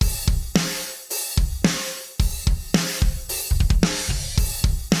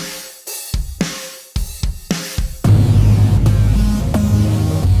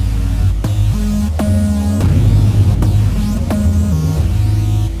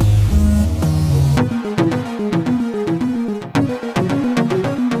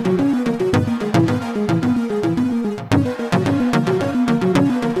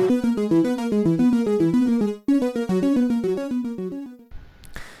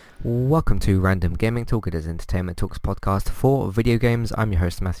Welcome to Random Gaming Talk. It is Entertainment Talks podcast for video games. I'm your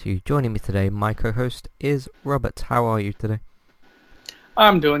host Matthew. Joining me today, my co-host is Robert. How are you today?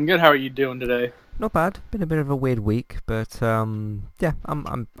 I'm doing good. How are you doing today? Not bad. Been a bit of a weird week, but yeah,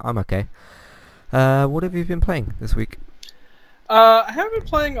 I'm okay. What have you been playing this week? I haven't been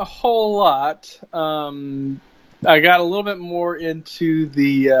playing a whole lot. I got a little bit more into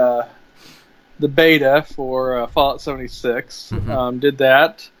the beta for Fallout 76. Mm-hmm. Did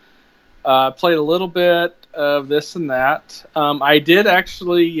that. Played a little bit of this and that. I did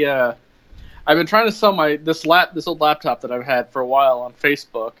actually. I've been trying to sell this old laptop that I've had for a while on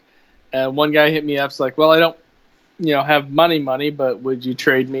Facebook, and one guy hit me up. It's like, well, I don't, have money, but would you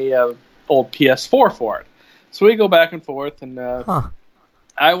trade me a old PS4 for it? So we go back and forth, and Huh.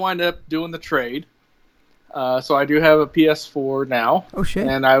 I wind up doing the trade. So I do have a PS4 now, Oh shit.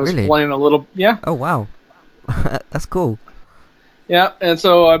 and I was Really? playing a little. Yeah, Oh wow. That's cool. yeah, and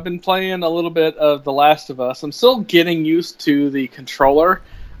so I've been playing a little bit of The Last of Us. I'm still getting used to the controller.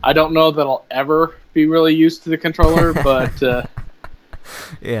 I don't know that I'll ever be really used to the controller, but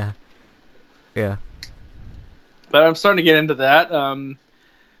Yeah. Yeah. I'm starting to get into that.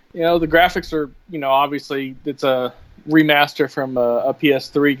 The graphics are, obviously it's a remaster from a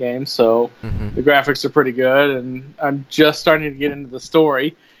PS3 game, so Mm-hmm. the graphics are pretty good, and I'm just starting to get into the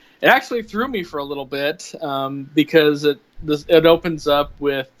story. It actually threw me for a little bit because it opens up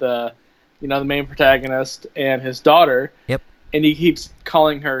with the main protagonist and his daughter, Yep. and he keeps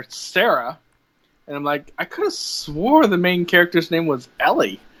calling her Sarah, and I'm like, I could have swore the main character's name was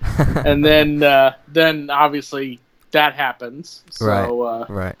Ellie, and then obviously that happens, Right. so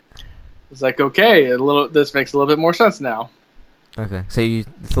Right. it's like, okay, this makes a little bit more sense now. Okay. So you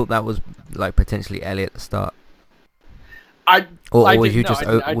thought that was like potentially Ellie at the start? I Or I was didn't you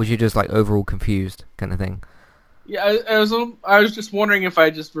know. just was you just like overall confused kind of thing? Yeah, I was just wondering if I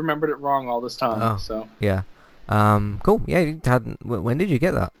just remembered it wrong all this time. Oh, So, yeah. Cool. Yeah, you had. When did you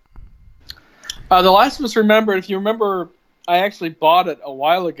get that? The Last of Us. Remember, if you remember, I actually bought it a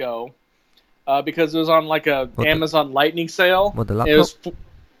while ago because it was on like a What the Amazon Lightning sale. what the It laptop? was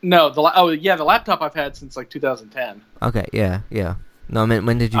no, the laptop I've had since like 2010. Okay, yeah, yeah. No, I mean,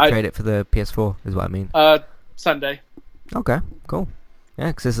 when did you I trade it for the PS4? Is what I mean. Sunday. Okay, cool.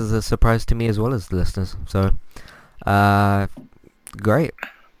 Yeah, 'cause this is a surprise to me as well as the listeners. So, uh, great.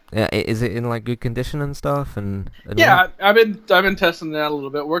 Yeah, is it in like good condition and stuff and all that? Yeah, I've been testing that a little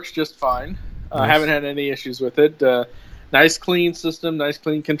bit. Works just fine. I haven't Nice. had any issues with it. Nice clean system, nice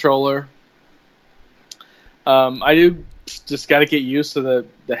clean controller. I do just got to get used to the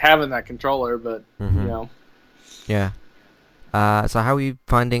having that controller, but you Mhm. know, Yeah. So how are you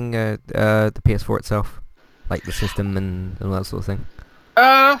finding the PS4 itself, like the system and all that sort of thing?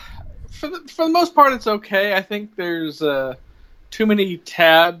 uh, for the most part, it's okay. I think there's too many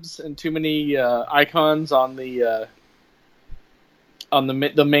tabs and too many icons on the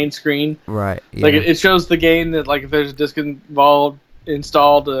main screen. Right. Like Yeah. it shows the game that like if there's a disc involved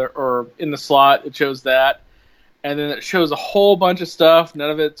installed or in the slot, it shows that, and then it shows a whole bunch of stuff. None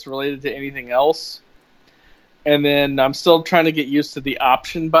of it's related to anything else. And then I'm still trying to get used to the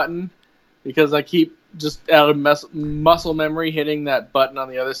option button because I keep just out of muscle memory hitting that button on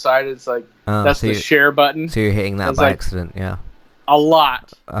the other side. It's like Oh, that's the share button. so you're hitting that It's by like accident, yeah. a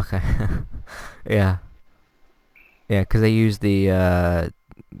lot. Okay. Yeah. Yeah, because they use I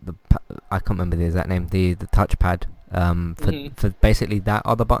can't remember the exact name, the touchpad for Hmm. basically that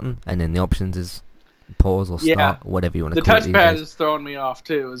other button, and then the options is pause or Yeah, start, whatever you want to the call it these touchpad days. is throwing me off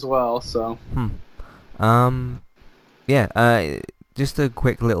too as well. So Hmm. Um. Yeah. Just a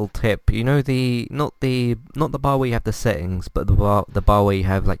quick little tip. You know not the bar where you have the settings, but the bar where you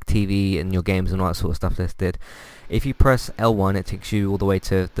have like TV and your games and all that sort of stuff listed. If you press L1, it takes you all the way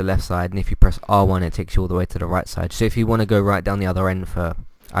to the left side, and if you press R1, it takes you all the way to the right side. So if you want to go right down the other end for,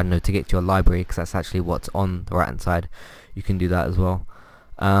 I don't know, to get to your library, because that's actually what's on the right hand side, you can do that as well.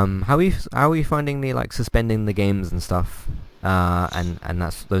 How are you finding the like suspending the games and stuff, and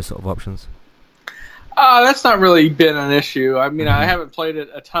that's those sort of options? that's not really been an issue. I mean, I Mhm. haven't played it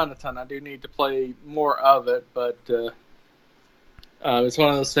a ton. I do need to play more of it, but it's one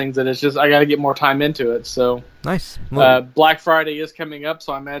of those things that it's just I got to get more time into it. So Nice. Well, Black Friday is coming up,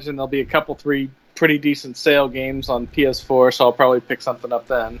 so I imagine there'll be a couple, three pretty decent sale games on PS4. So I'll probably pick something up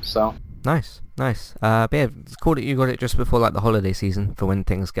then. So nice, nice. But yeah, it's cool that you got it just before like the holiday season for when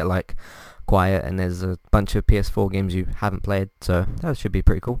things get like quiet and there's a bunch of PS4 games you haven't played. So that should be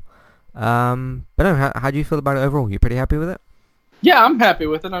pretty cool. But no, how do you feel about it overall? You pretty happy with it? yeah, I'm happy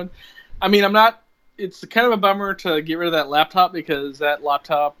with it. I mean, I'm not. It's kind of a bummer to get rid of that laptop because that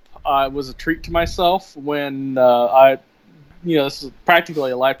laptop was a treat to myself when I this is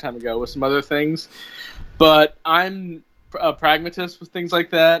practically a lifetime ago with some other things, but I'm a pragmatist with things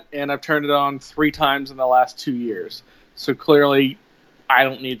like that, and I've turned it on 3 times in the last 2 years. So clearly, I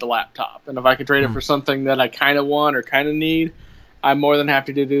don't need the laptop. And if I could trade it for something that I kind of want or kind of need, I'm more than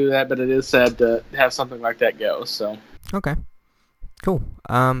happy to do that. But it is sad to have something like that go. So Okay, cool.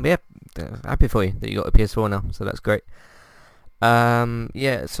 Yeah, happy for you that you got a PS4 now, so that's great.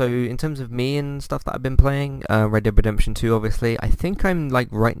 Yeah, so in terms of me and stuff that I've been playing, Red Dead Redemption 2, obviously, I think I'm like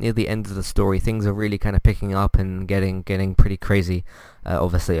right near the end of the story. Things are really kind of picking up and getting pretty crazy.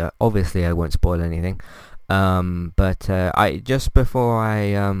 Obviously, I won't spoil anything. But I just before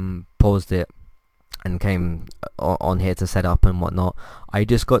I paused it and came on here to set up and whatnot, I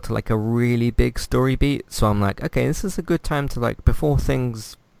just got to like a really big story beat. So I'm like, okay, this is a good time to like, before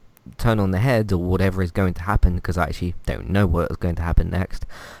things turn on their head or whatever is going to happen, because I actually don't know what is going to happen next.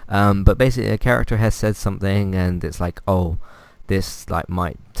 But basically a character has said something and it's like, oh, this like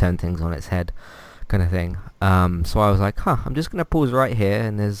might turn things on its head, kind of thing. So I was like, I'm just gonna pause right here,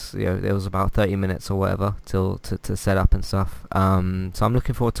 and there was about 30 minutes or whatever till to set up and stuff. So I'm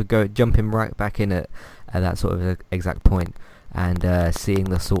looking forward to jumping right back in at that sort of exact point and seeing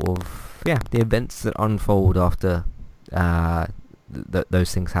the sort of the events that unfold after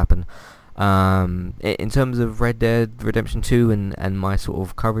those things happen. In terms of Red Dead Redemption 2 and my sort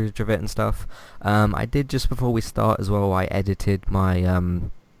of coverage of it and stuff, I did, just before we start as well, I edited my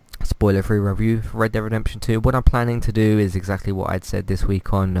spoiler-free review for Red Dead Redemption 2. What I'm planning to do is exactly what I'd said this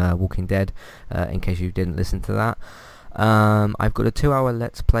week on Walking Dead, in case you didn't listen to that. I've got a 2-hour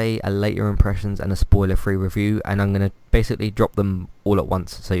Let's Play, a later impressions, and a spoiler-free review, and I'm going to basically drop them all at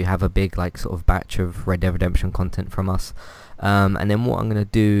once, so you have a big like sort of batch of Red Dead Redemption content from us. And then what I'm going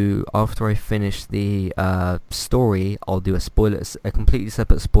to do after I finish the story, I'll do a completely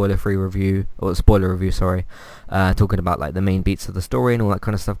separate spoiler-free review, or spoiler review, sorry, talking about like the main beats of the story and all that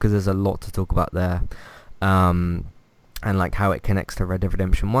kind of stuff, because there's a lot to talk about there, and like how it connects to Red Dead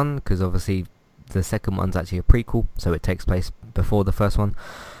Redemption 1, because obviously the second one's actually a prequel, so it takes place before the first one.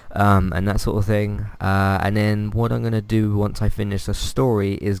 And that sort of thing. And then what I'm going to do once I finish the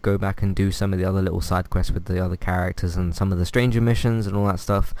story is go back and do some of the other little side quests with the other characters and some of the stranger missions and all that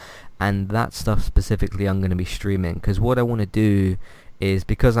stuff. And that stuff specifically I'm going to be streaming, because what I want to do is,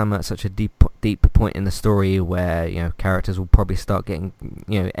 because I'm at such a deep point in the story where characters will probably start getting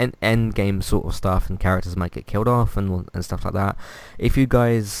end game sort of stuff, and characters might get killed off and stuff like that. If you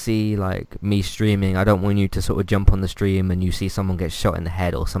guys see like me streaming, I don't want you to sort of jump on the stream and you see someone get shot in the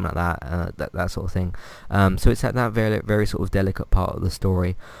head or something like that, that sort of thing. So it's at that very very sort of delicate part of the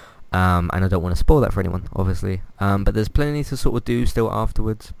story, and I don't want to spoil that for anyone, obviously. But there's plenty to sort of do still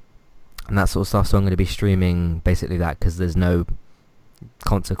afterwards and that sort of stuff. So I'm going to be streaming basically that, because there's no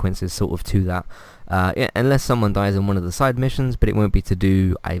consequences sort of to that, unless someone dies in one of the side missions, but it won't be to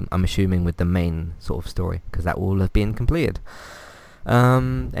do, I'm assuming, with the main sort of story, because that will have been completed.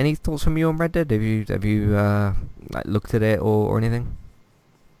 Any thoughts from you on Red Dead? Have you like looked at it or anything?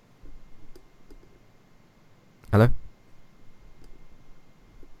 Hello?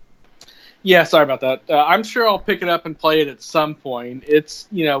 yeah, sorry about that. I'm sure I'll pick it up and play it at some point. It's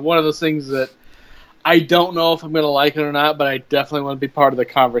one of those things that I don't know if I'm going to like it or not, but I definitely want to be part of the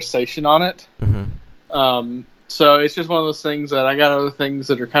conversation on it. Mm-hmm. So it's just one of those things that I got other things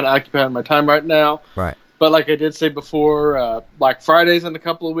that are kind of occupying my time right now. Right. But like I did say before, Black Friday's in a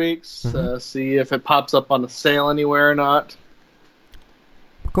couple of weeks. Mm-hmm. See if it pops up on a sale anywhere or not.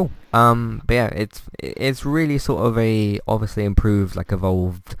 Cool. But yeah, it's really sort of a obviously improved, like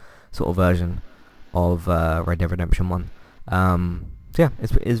evolved sort of version of Red Dead Redemption 1. So yeah,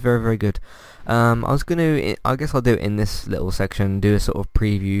 it's very very good. I guess I'll do it in this little section, do a sort of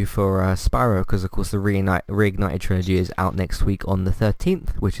preview for Spyro, because of course the Reignited trilogy is out next week on the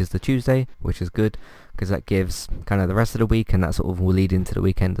 13th, which is the Tuesday, which is good, because that gives kind of the rest of the week, and that sort of will lead into the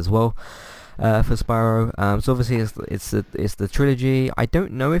weekend as well, for Spyro. So obviously it's the trilogy. I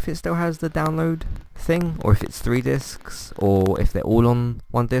don't know if it still has the download thing, or if it's 3 discs, or if they're all on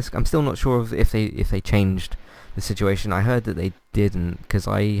 1 disc. I'm still not sure if they changed the situation. I heard that they didn't, because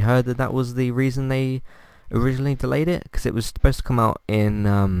I heard that was the reason they originally delayed it, because it was supposed to come out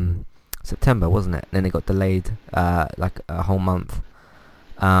in September, wasn't it? Then it got delayed like a whole month.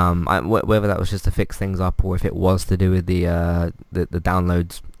 Whether that was just to fix things up, or if it was to do with the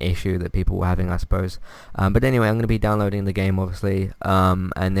downloads issue that people were having, I suppose. But anyway, I'm going to be downloading the game, obviously,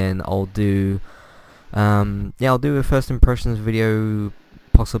 and then I'll do a first impressions video,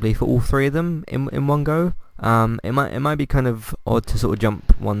 possibly for all 3 of them in one go. It might be kind of odd to sort of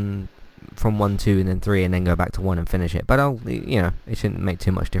jump from 1, 2, and then 3, and then go back to 1 and finish it. But it shouldn't make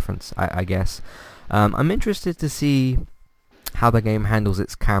too much difference, I guess. I'm interested to see how the game handles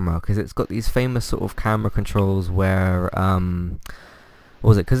its camera, because it's got these famous sort of camera controls where what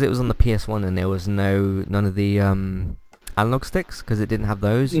was it? Because it was on the PS1 and there was none of the analog sticks, because it didn't have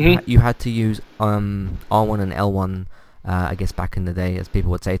those. You had to use R1 and L1, I guess back in the day, as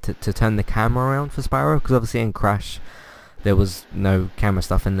people would say, to turn the camera around for Spyro, because obviously in Crash there was no camera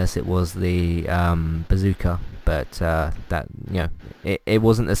stuff unless it was the bazooka, but that, you know, it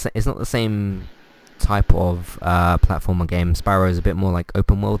wasn't it's not the same type of platformer game. Spyro is a bit more like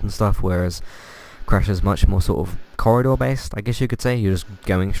open world and stuff, whereas Crash is much more sort of corridor based, I guess you could say. You're just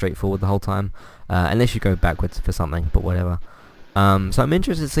going straight forward the whole time, unless you go backwards for something, but whatever. So I'm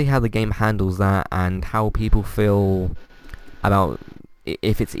interested to see how the game handles that, and how people feel about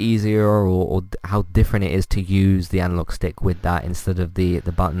if it's easier or how different it is to use the analog stick with that instead of the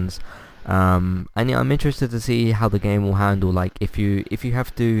buttons. And yeah, I'm interested to see how the game will handle, like if you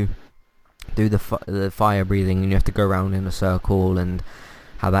have to do the fire breathing and you have to go around in a circle, and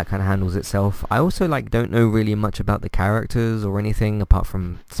how that kind of handles itself. I also don't know really much about the characters or anything apart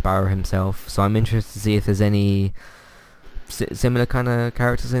from Spyro himself, so I'm interested to see if there's any similar kind of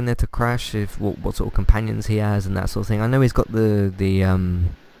characters in there to Crash, if what sort of companions he has and that sort of thing. I know he's got the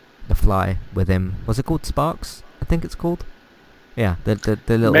fly with him. Was it called Sparks? I think it's called. Yeah, the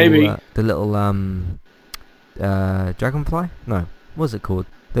little the little dragonfly. No, what was it called?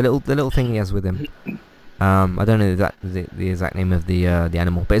 The little thing he has with him. I don't know the exact name of the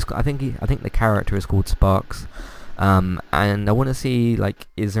animal, but I think the character is called Sparks. And I want to see, like,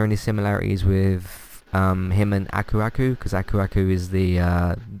 is there any similarities with him and Aku Aku, because Aku Aku is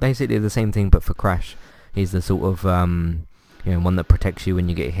the basically the same thing but for Crash. He's the sort of one that protects you when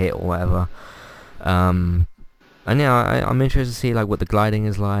you get hit or whatever. And yeah, I'm interested to see like what the gliding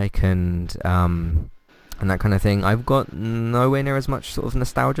is like, and that kind of thing. I've got nowhere near as much sort of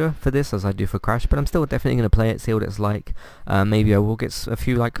nostalgia for this as I do for Crash, but I'm still definitely going to play it, see what it's like. Maybe I will get a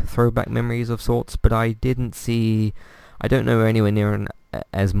few like throwback memories of sorts, but I don't know anywhere near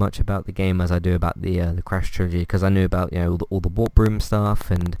as much about the game as I do about the Crash trilogy, because I knew about all the warp room stuff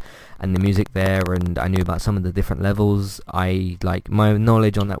and the music there, and I knew about some of the different levels. I like my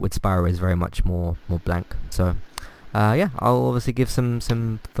knowledge on that with Spyro is very much more blank. So yeah, I'll obviously give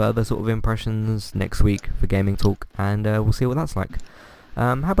some further sort of impressions next week for Gaming Talk, and we'll see what that's like.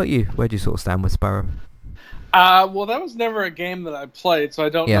 How about you? Where do you sort of stand with Spyro? Well, that was never a game that I played, so I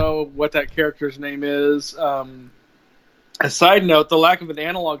don't know what that character's name is. A side note, the lack of an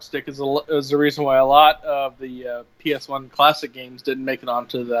analog stick is the reason why a lot of the PS1 classic games didn't make it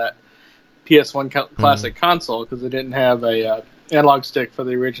onto that PS1 classic console, because they didn't have a analog stick for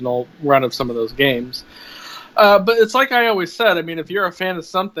the original run of some of those games. But it's like I always said, I mean, if you're a fan of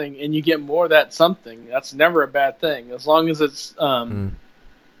something and you get more of that something, that's never a bad thing, as long as it's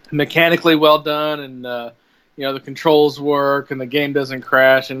mechanically well done, and the controls work and the game doesn't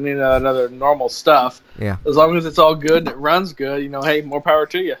crash and other normal stuff. Yeah. As long as it's all good and it runs good, hey, more power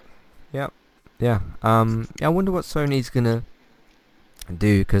to you. Yep. Yeah. I wonder what Sony's gonna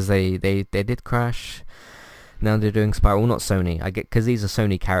do, because they did Crash. Now they're doing Spyro. Well, not Sony. I get, because these are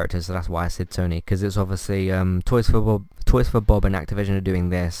Sony characters, so that's why I said Sony. Because it's obviously Toys for Bob and Activision are doing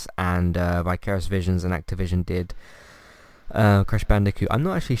this, and Vicarious Visions and Activision did Crash Bandicoot. I'm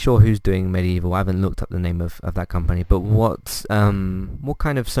not actually sure who's doing Medieval. I haven't looked up the name of that company. But what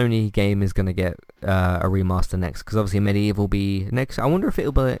kind of Sony game is going to get a remaster next? Because obviously Medieval will be next. I wonder if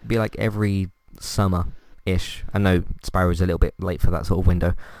it'll be like every summer-ish. I know Spyro's a little bit late for that sort of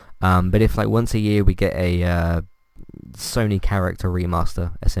window. But if like once a year we get a Sony character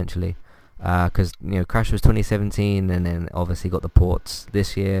remaster, essentially. Because Crash was 2017, and then obviously got the ports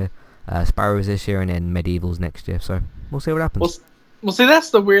this year. Spyro's this year, and then Medieval's next year. So we'll see what happens. Well, see, that's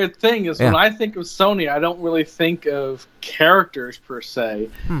the weird thing is when I think of Sony, I don't really think of characters per se.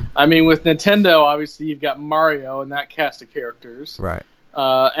 I mean, with Nintendo, obviously you've got Mario and that cast of characters. Right.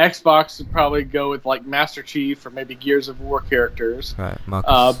 Xbox would probably go with like Master Chief or maybe Gears of War characters. Right.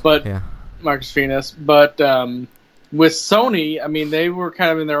 Marcus. Marcus Venus. But with Sony, I mean, they were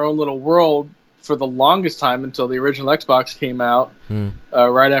kind of in their own little world for the longest time until the original Xbox came out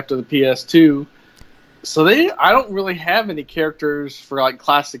right after the PS2. So I don't really have any characters for like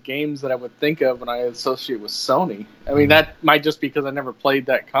classic games that I would think of when I associate with Sony. I mean, that might just be because I never played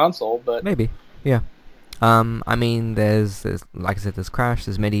that console, but maybe, yeah. I mean, there's like I said, there's Crash,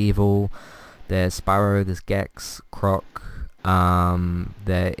 there's Medieval, there's Spyro, there's Gex, Croc.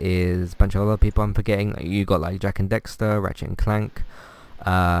 There is a bunch of other people I'm forgetting. You got like Jak and Daxter, Ratchet and Clank,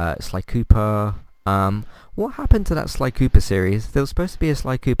 Sly Cooper. What happened to that Sly Cooper series? There was supposed to be a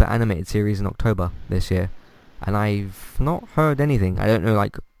Sly Cooper animated series in October this year, and I've not heard anything. I don't know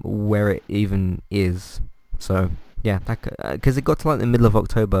like where it even is. So Yeah, because it got to like the middle of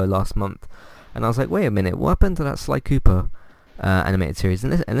October last month, and I was like, wait a minute, what happened to that Sly Cooper animated series?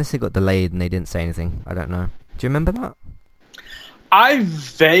 Unless it got delayed and they didn't say anything, I don't know. Do you remember that? I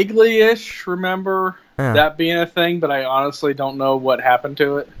vaguely-ish remember Yeah. that being a thing, but I honestly don't know what happened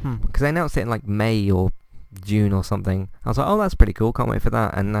to it. Because they announced it in like May or June or something. I was like, oh, that's pretty cool, can't wait for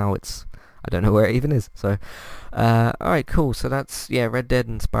that. And now I don't know where it even is. So, alright, cool. So that's, Red Dead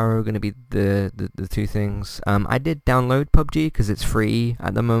and Spyro going to be the two things. I did download PUBG because it's free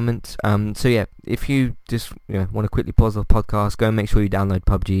at the moment. So yeah, if you just want to quickly pause the podcast, go and make sure you download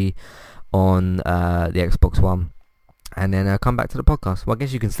PUBG on the Xbox One. And then come back to the podcast. Well, I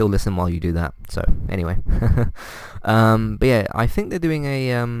guess you can still listen while you do that. So, anyway. But yeah, I think they're doing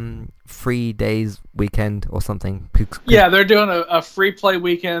a 3 days weekend or something. Yeah, they're doing a free play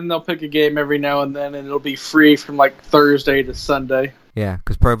weekend. They'll pick a game every now and then, and it'll be free from like Thursday to Sunday. Yeah,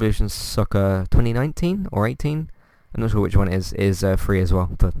 because Pro Evolution Soccer 2019 or 18, I'm not sure which one it is free as well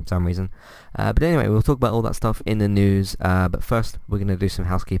for some reason. But anyway, we'll talk about all that stuff in the news. But first, we're going to do some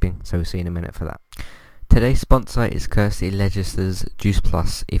housekeeping, so we'll see you in a minute for that. Today's sponsor is Kirsty Legister's Juice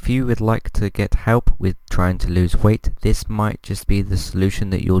Plus. If you would like to get help with trying to lose weight, this might just be the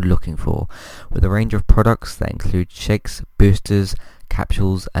solution that you're looking for. With a range of products that include shakes, boosters,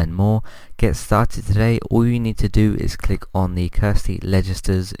 capsules and more, get started today. All you need to do is click on the Kirsty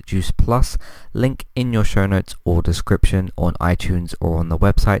Legister's Juice Plus link in your show notes or description on iTunes or on the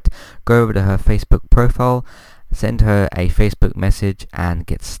website. Go over to her Facebook profile, send her a Facebook message and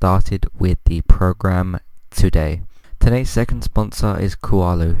get started with the program today. Today's second sponsor is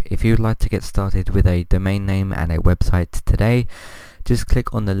Kualu. If you'd like to get started with a domain name and a website today, just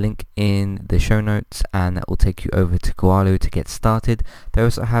click on the link in the show notes and that will take you over to Kualu to get started. They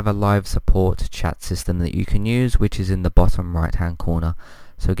also have a live support chat system that you can use, which is in the bottom right hand corner.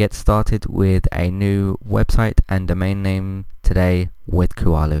 So get started with a new website and domain name today with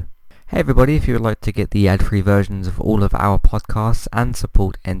Kualu. Hey everybody, if you would like to get the ad-free versions of all of our podcasts and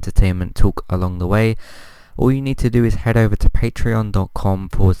support Entertainment Talk along the way, all you need to do is head over to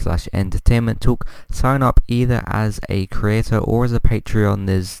patreon.com/entertainment talk. Sign up either as a creator or as a Patreon,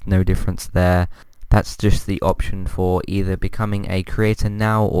 there's no difference there. That's just the option for either becoming a creator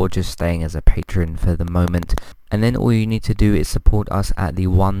now or just staying as a patron for the moment. And then all you need to do is support us at the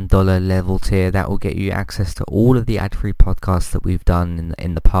 $1 level tier. That will get you access to all of the ad-free podcasts that we've done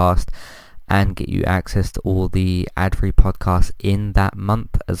in the past and get you access to all the ad-free podcasts in that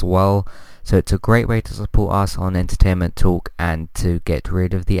month as well. So it's a great way to support us on Entertainment Talk and to get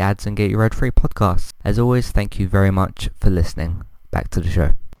rid of the ads and get your ad-free podcasts. As always, thank you very much for listening. Back to the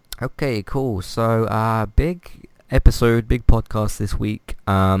show. Okay, cool. So, big episode, big podcast this week.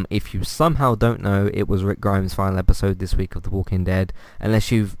 If you somehow don't know, it was Rick Grimes' final episode this week of The Walking Dead.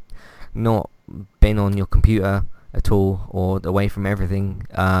 Unless you've not been on your computer at all, or away from everything,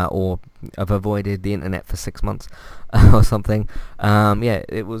 or have avoided the internet for 6 months, or something.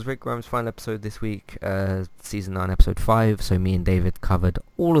 It was Rick Grimes' final episode this week, season 9, episode 5. So me and David covered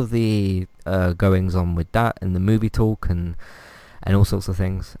all of the goings on with that, and the movie talk, and all sorts of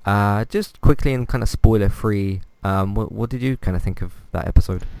things. Just quickly and kind of spoiler free, what did you kind of think of that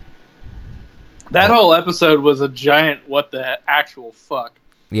episode? That whole episode was a giant what the actual fuck.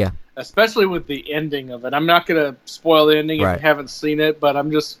 Yeah. Especially with the ending of it. I'm not going to spoil the ending if you haven't seen it, but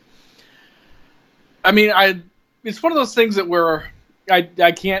it's one of those things that where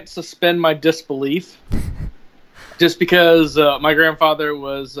I can't suspend my disbelief just because my grandfather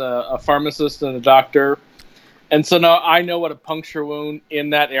was a pharmacist and a doctor. And so now I know what a puncture wound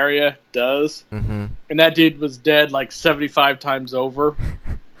in that area does. Mm-hmm. And that dude was dead like 75 times over.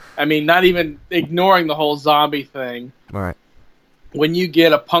 I mean, not even ignoring the whole zombie thing. Right. When you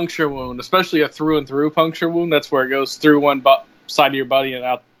get a puncture wound, especially a through and through puncture wound, that's where it goes through one side of your body and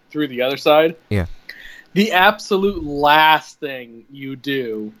out through the other side. Yeah. The absolute last thing you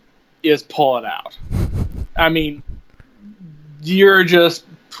do is pull it out. I mean, you're just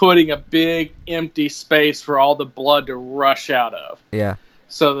putting a big empty space for all the blood to rush out of. Yeah.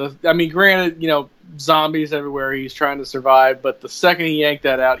 So, granted, zombies everywhere, he's trying to survive, but the second he yanked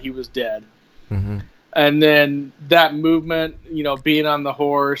that out, he was dead. Mm-hmm. And then that movement, being on the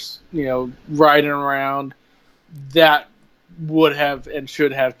horse, riding around, that would have and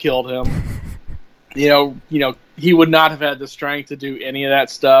should have killed him. He would not have had the strength to do any of that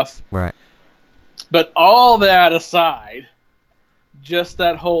stuff. Right. But all that aside, just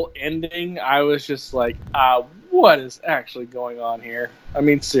that whole ending, I was just like, what is actually going on here? I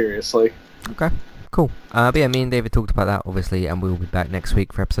mean, seriously. Okay, cool. But yeah, me and David talked about that, obviously, and we'll be back next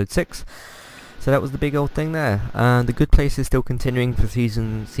week for episode 6. So that was the big old thing there. The Good Place is still continuing for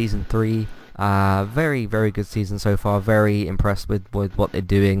season 3. Very, very good season so far. Very impressed with what they're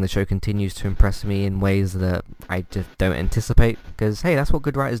doing. The show continues to impress me in ways that I just don't anticipate. Because, hey, that's what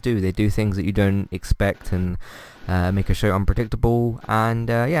good writers do. They do things that you don't expect and make a show unpredictable. And,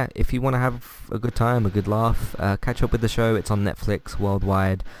 yeah, if you want to have a good time, a good laugh, catch up with the show. It's on Netflix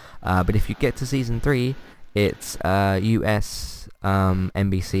worldwide. But if you get to season 3, it's US,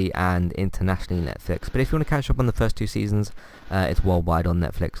 NBC, and internationally Netflix. But if you want to catch up on the first 2 seasons, it's worldwide on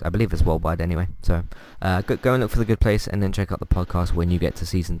Netflix. I believe it's worldwide anyway. So go and look for The Good Place, and then check out the podcast when you get to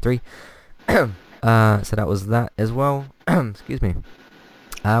season 3. So that was that as well. Excuse me.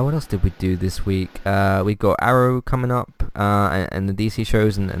 What else did we do this week? We got Arrow coming up, and the DC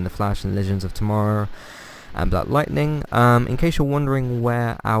shows, and The Flash and Legends of Tomorrow, and Black Lightning. In case you're wondering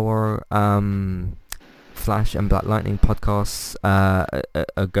where our Flash and Black Lightning podcasts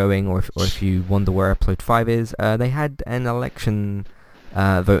are going, or if you wonder where episode 5 is, they had an election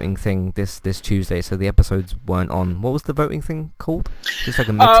voting thing this Tuesday, so the episodes weren't on. What was the voting thing called? Just like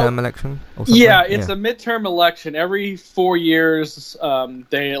a midterm election or something? Yeah, it's a midterm election. Every 4 years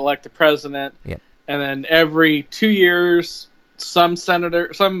they elect a president, and then every 2 years some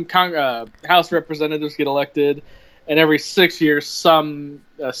House representatives get elected, and every 6 years some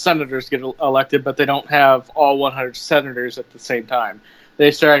senators get elected, but they don't have all 100 senators at the same time.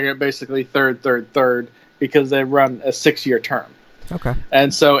 They stagger basically third, because they run a 6-year term. Okay.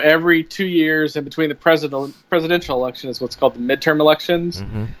 And so every 2 years in between the presidential election is what's called the midterm elections.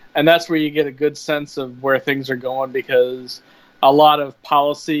 Mm-hmm. And that's where you get a good sense of where things are going, because a lot of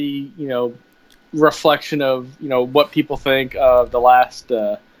policy, reflection of, what people think of the last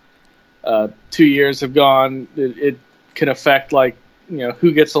 2 years have gone. It can affect,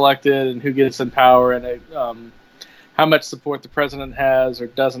 who gets elected and who gets in power, and how much support the president has or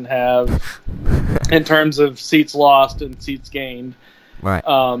doesn't have in terms of seats lost and seats gained. Right.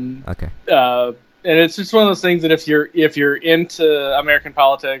 Okay. And it's just one of those things that if you're into American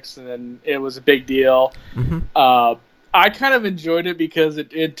politics, and then it was a big deal. Mm-hmm. I kind of enjoyed it because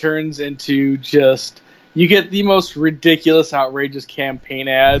it turns into just, you get the most ridiculous, outrageous campaign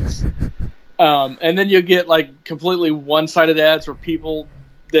ads. And then you get completely one-sided ads where people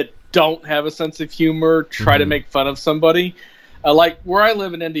that don't have a sense of humor try to make fun of somebody. Like where I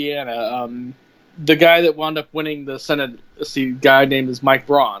live in Indiana, the guy that wound up winning the Senate, guy named is Mike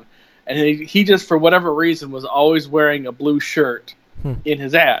Braun, and he just, for whatever reason, was always wearing a blue shirt in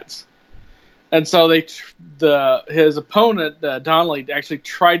his ads. And so his opponent, Donnelly, actually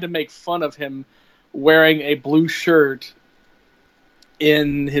tried to make fun of him wearing a blue shirt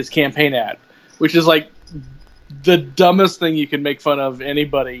in his campaign ad, which is the dumbest thing you can make fun of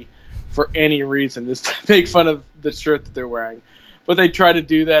anybody for any reason, is to make fun of the shirt that they're wearing. But they try to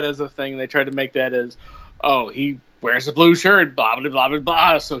do that as a thing. They try to make that as, oh, he wears a blue shirt, blah, blah, blah, blah,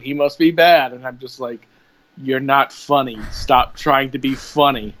 blah, so he must be bad. And I'm just like, you're not funny. Stop trying to be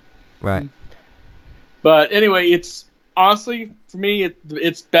funny. Right. But anyway, it's honestly, for me,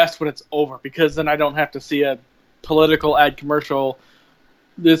 it's best when it's over, because then I don't have to see a political ad commercial.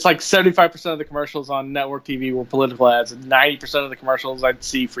 It's 75% of the commercials on network TV were political ads, and 90% of the commercials I'd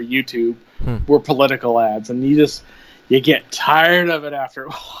see for YouTube were political ads, and you get tired of it after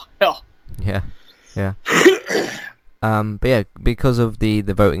a while. Yeah. But yeah, because of the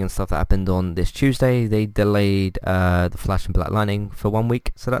voting and stuff that happened on this Tuesday, they delayed the Flash and Black Lightning for 1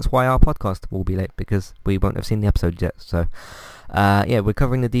 week, so that's why our podcast will be late, because we won't have seen the episode yet. So yeah, we're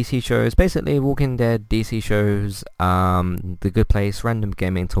covering the DC shows, basically Walking Dead, DC shows, The Good Place, random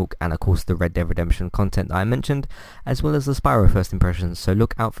gaming talk, and of course the Red Dead Redemption content that I mentioned, as well as the Spyro first impressions. So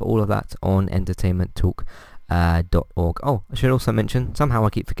look out for all of that on entertainmenttalk.org. Oh, I should also mention, somehow I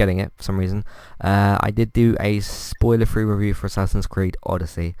keep forgetting it for some reason, I did do a spoiler-free review for Assassin's Creed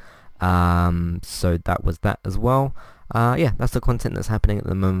Odyssey, so that was that as well. Yeah, that's the content that's happening at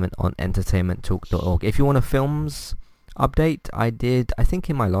the moment on entertainmenttalk.org. If you want a films update, I think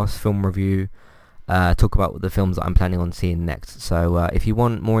in my last film review, talk about the films that I'm planning on seeing next, so if you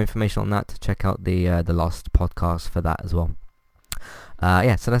want more information on that, check out the last podcast for that as well.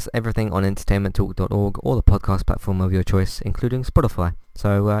 Yeah, so that's everything on entertainmenttalk.org, or the podcast platform of your choice, including Spotify.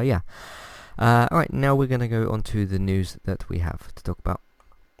 So, yeah. Alright, now we're going to go on to the news that we have to talk about.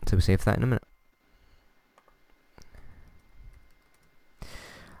 So we'll see that in a minute.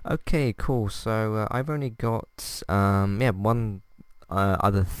 Okay, cool. So, I've only got, one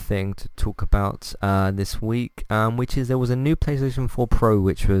other thing to talk about this week, which is there was a new PlayStation 4 Pro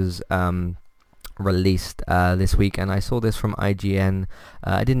which was released this week, and I saw this from IGN.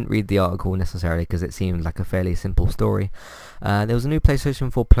 I didn't read the article necessarily because it seemed like a fairly simple story. There was a new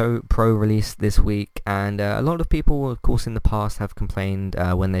PlayStation 4 Pro released this week, and a lot of people, of course, in the past have complained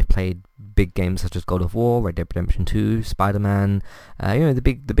when they've played big games such as God of War, Red Dead Redemption 2, Spider-Man, the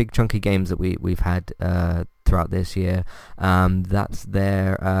big chunky games that we've had throughout this year. That's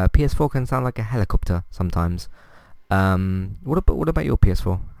their PS4 can sound like a helicopter sometimes. What about your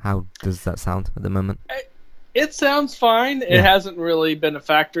PS4? How does that sound at the moment? It sounds fine. It hasn't really been a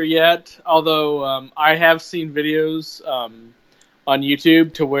factor yet, although I have seen videos on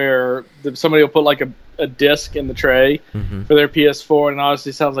YouTube to where somebody will put like a disc in the tray for their PS4, and it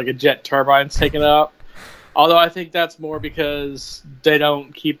honestly sounds like a jet turbine's taken up. Although I think that's more because they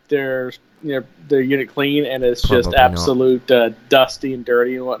don't keep their unit clean, and it's Probably just absolute dusty and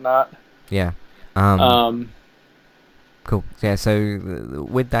dirty and whatnot. Yeah. Cool. Yeah, so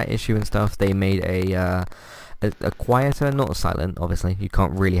with that issue and stuff, they made a quieter, not silent, obviously. You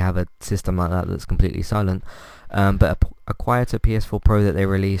can't really have a system like that that's completely silent. But a quieter PS4 Pro that they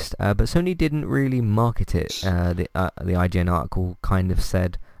released. But Sony didn't really market it. The IGN article kind of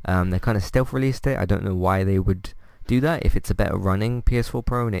said they kind of stealth released it. I don't know why they would do that if it's a better running PS4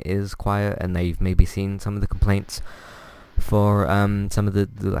 Pro and it is quiet, and they've maybe seen some of the complaints for some of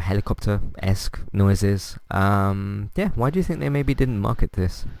the helicopter-esque noises. Why do you think they maybe didn't market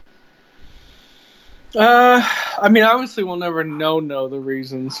this? I mean, obviously we'll never know the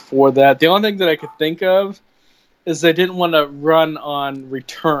reasons for that. The only thing that I could think of is they didn't want to run on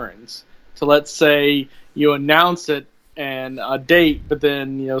returns. So let's say you announce it and a date, but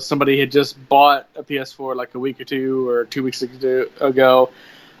then somebody had just bought a PS4 like a week or 2 or 2 weeks ago.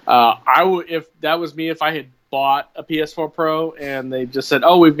 I would, if that was me, if I had bought a PS4 Pro and they just said,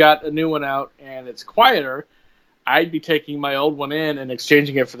 "Oh, we've got a new one out and it's quieter," I'd be taking my old one in and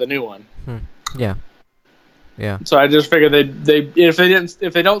exchanging it for the new one. Yeah. So I just figured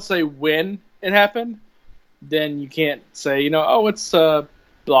if they don't say when it happened, then you can't say it's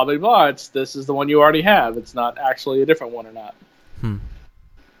blah blah blah. This is the one you already have. It's not actually a different one or not.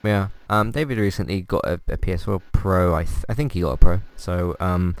 Yeah. David recently got a PS4 Pro. I think he got a Pro. So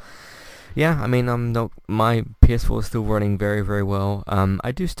yeah, I mean, my PS4 is still running very, very well.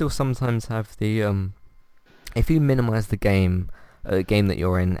 I do still sometimes have the if you minimize the game that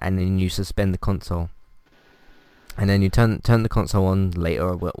you're in, and then you suspend the console, and then you turn the console on later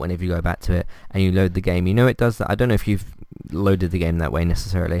or whenever you go back to it, and you load the game. It does that. I don't know if you've loaded the game that way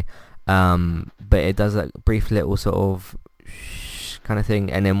necessarily, but it does that brief little sort of kind of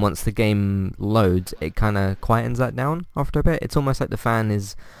thing, and then once the game loads, it kind of quietens that down after a bit. It's almost like the fan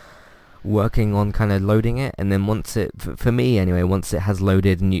is working on kind of loading it, and then once it, for me anyway, once it has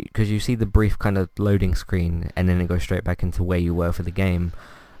loaded, and because you see the brief kind of loading screen, and then it goes straight back into where you were for the game,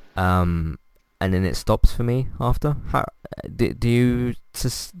 and then it stops for me after. Do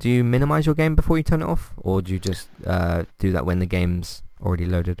you minimize your game before you turn it off, or do you just do that when the game's already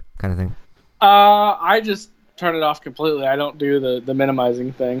loaded, kind of thing? I just turn it off completely. I don't do the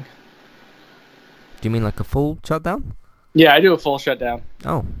minimizing thing. Do you mean like a full shutdown? Yeah, I do a full shutdown.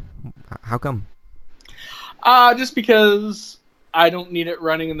 Oh, how come? Just because I don't need it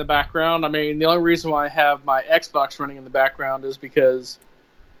running in the background. I mean, the only reason why I have my Xbox running in the background is because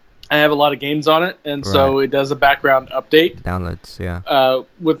I have a lot of games on it, and so it does a background update. Downloads, yeah.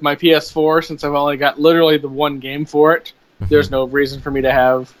 With my PS4, since I've only got literally the one game for it, there's no reason for me to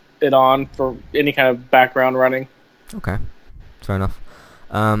have it on for any kind of background running. Okay, fair enough.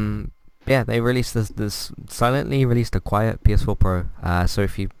 Yeah, they released this silently released a quiet PS4 Pro. So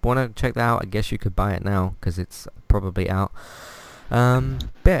if you want to check that out, I guess you could buy it now because it's probably out. Yeah,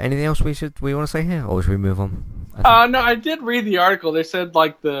 anything else we want to say here, or should we move on? No, I did read the article. They said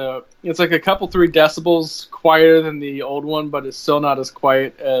it's like a couple 3 decibels quieter than the old one, but it's still not as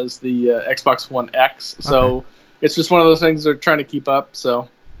quiet as the Xbox One X. So it's just one of those things they're trying to keep up. So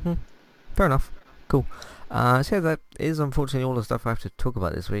fair enough. Cool. So that is unfortunately all the stuff I have to talk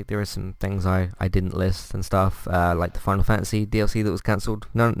about this week. There are some things I didn't list and stuff, like the Final Fantasy DLC that was cancelled.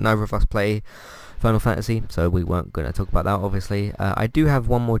 Neither of us play Final Fantasy, so we weren't going to talk about that, obviously. I do have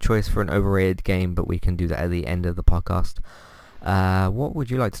one more choice for an overrated game, but we can do that at the end of the podcast. What would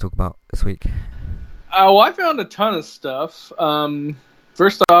you like to talk about this week? Well, I found a ton of stuff.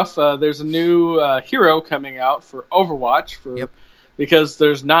 First off, there's a new hero coming out for Overwatch because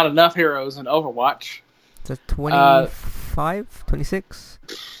there's not enough heroes in Overwatch. Is it 25, 26?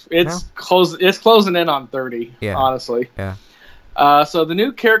 It's closing in on 30, honestly. Yeah. So the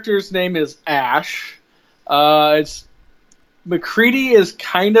new character's name is Ash. McCready is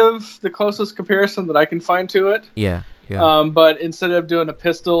kind of the closest comparison that I can find to it. Yeah. Yeah. But instead of doing a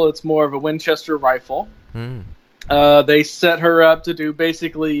pistol, it's more of a Winchester rifle. Mm. They set her up to do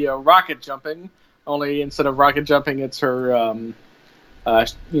basically rocket jumping. Only instead of rocket jumping, it's her,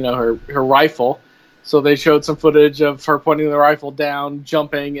 her rifle. So they showed some footage of her pointing the rifle down,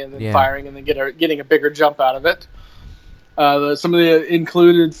 jumping, and then firing, and then getting a bigger jump out of it. Some of the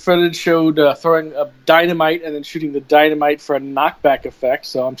included footage showed throwing a dynamite and then shooting the dynamite for a knockback effect.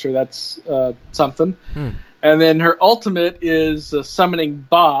 So I'm sure that's something. And then her ultimate is summoning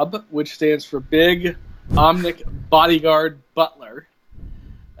Bob, which stands for Big Omnic Bodyguard Butler.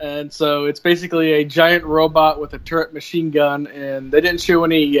 And so it's basically a giant robot with a turret machine gun. And they didn't show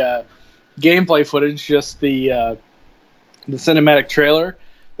any gameplay footage, just the cinematic trailer.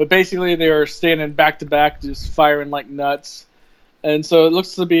 But basically, they are standing back to back, just firing like nuts. And so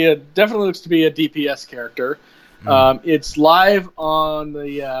it definitely looks to be a DPS character. It's live on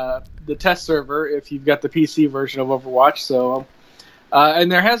the test server if you've got the PC version of Overwatch. So,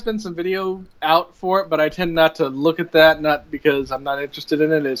 and there has been some video out for it, but I tend not to look at that, not because I'm not interested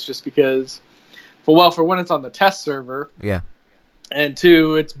in it. It's just because, for one, it's on the test server. Yeah. And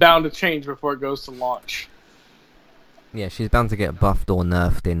two, it's bound to change before it goes to launch. Yeah, she's bound to get buffed or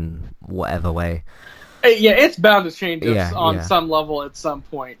nerfed in whatever way. Yeah, it's bound to change on some level at some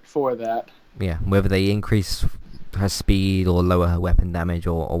point for that. Yeah, whether they increase her speed or lower her weapon damage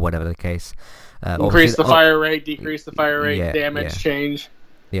or whatever the case. Increase the fire rate, decrease the fire rate, damage change.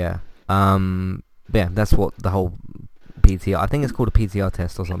 Yeah. Yeah, that's what the whole PTR... I think it's called a PTR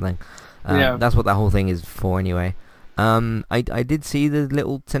test or something. That's what that whole thing is for anyway. I did see the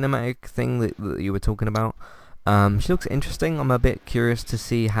little cinematic thing that you were talking about. She looks interesting. I'm a bit curious to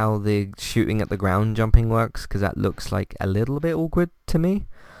see how the shooting at the ground jumping works, because that looks like a little bit awkward to me.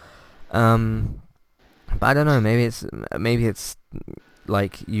 But I don't know, maybe it's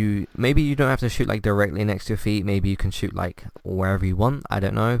like maybe you don't have to shoot like directly next to your feet, maybe you can shoot like wherever you want, I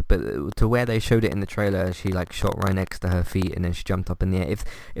don't know, but to where they showed it in the trailer, she like shot right next to her feet and then she jumped up in the air.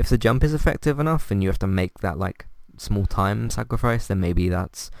 If the jump is effective enough and you have to make that like small time sacrifice, then maybe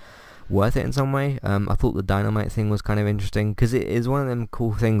that's worth it in some way. I thought the dynamite thing was kind of interesting, because it is one of them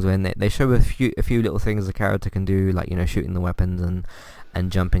cool things when they show a few little things the character can do, like, you know, shooting the weapons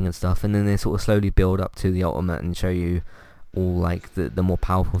and jumping and stuff, and then they sort of slowly build up to the ultimate and show you all like the more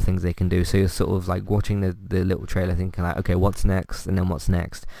powerful things they can do. So you're sort of like watching the little trailer thinking like, okay, what's next, and then what's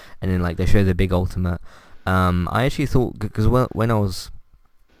next, and then like they show the big ultimate. I actually thought, because when I was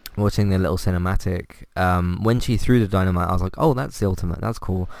watching the little cinematic, when she threw the dynamite, I was like, oh, that's the ultimate, that's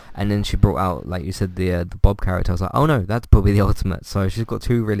cool. And then she brought out, like you said, the Bob character. I was like, oh no, that's probably the ultimate. So she's got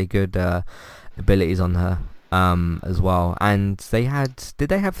two really good abilities on her as well. And did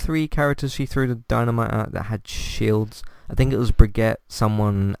they have three characters she threw the dynamite at that had shields? I think it was Brigitte,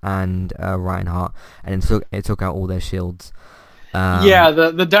 someone, and Reinhardt, and it took out all their shields.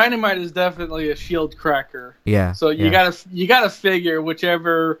 The dynamite is definitely a shield cracker. Yeah. So you gotta figure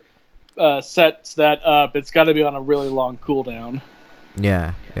whichever sets that up, it's got to be on a really long cooldown.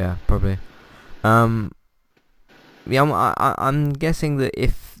 Yeah, probably. I'm guessing that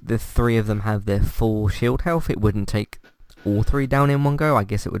if the three of them have their full shield health, it wouldn't take all three down in one go. I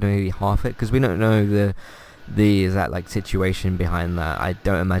guess it would maybe half it, because we don't know the exact like situation behind that. I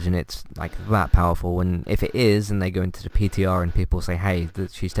don't imagine it's like that powerful, and if it is and they go into the PTR and people say, hey,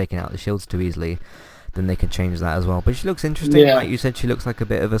 that she's taking out the shields too easily, then they can change that as well. But she looks interesting. Like you said, she looks like a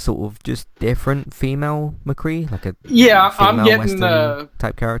bit of a sort of just different female McCree, like a I'm getting Western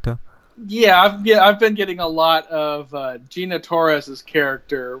type character. I've been getting a lot of Gina Torres's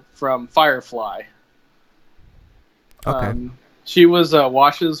character from Firefly. Okay. She was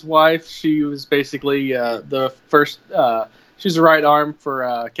Wash's wife. She was basically the first. She's the right arm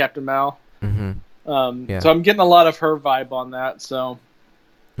for Captain Mal. Mm-hmm. So I'm getting a lot of her vibe on that. So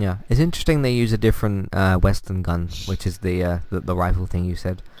yeah, it's interesting they use a different Western gun, which is the rifle thing you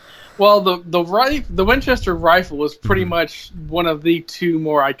said. Well, the Winchester rifle was pretty much one of the two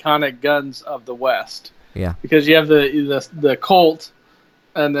more iconic guns of the West. Yeah, because you have the Colt,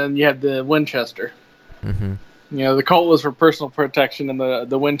 and then you have the Winchester. Mm-hmm. You know, the Colt was for personal protection, and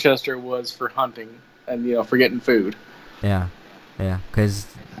the Winchester was for hunting and, you know, for getting food. Yeah, because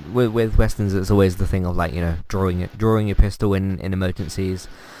with Westerns, it's always the thing of, like, you know, drawing your pistol in emergencies,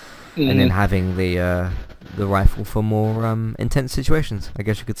 and then having the rifle for more intense situations, I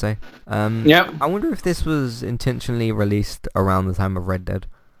guess you could say. I wonder if this was intentionally released around the time of Red Dead.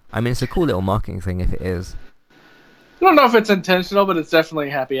 I mean, it's a cool little marketing thing if it is. I don't know if it's intentional, but it's definitely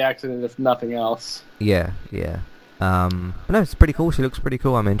a happy accident, if nothing else. Yeah. But no, it's pretty cool. She looks pretty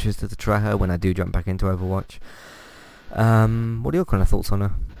cool. I'm interested to try her when I do jump back into Overwatch. What are your kind of thoughts on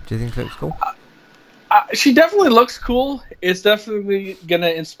her? Do you think she looks cool? She definitely looks cool. It's definitely gonna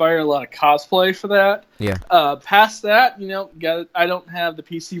inspire a lot of cosplay for that. Yeah. Past that, I don't have the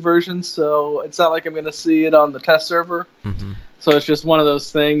PC version, so it's not like I'm gonna see it on the test server. Hmm. So it's just one of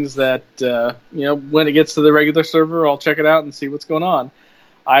those things that when it gets to the regular server, I'll check it out and see what's going on.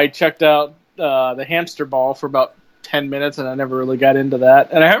 I checked out the hamster ball for about 10 minutes, and I never really got into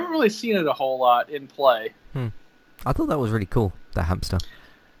that, and I haven't really seen it a whole lot in play. I thought that was really cool, that hamster.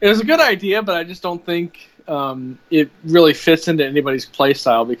 It was a good idea, but I just don't think it really fits into anybody's play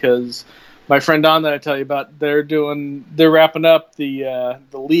style, because my friend Don that I tell you about, they're wrapping up the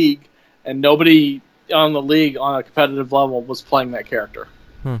league, and nobody on the league on a competitive level was playing that character,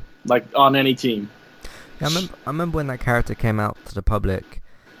 like on any team. Yeah, I remember when that character came out to the public,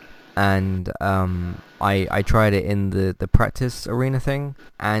 and I tried it in the practice arena thing,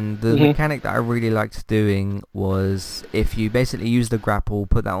 and the mechanic that I really liked doing was if you basically use the grapple,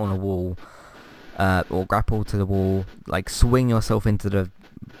 put that on a wall, or grapple to the wall, like swing yourself into the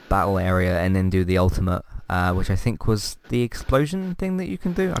battle area and then do the ultimate, which I think was the explosion thing that you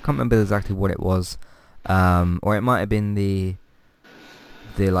can do. I can't remember exactly what it was, or it might have been the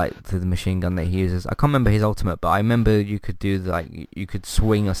machine gun that he uses. I can't remember his ultimate, but I remember you could do you could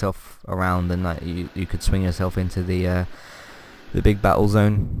swing yourself around, and you could swing yourself into the big battle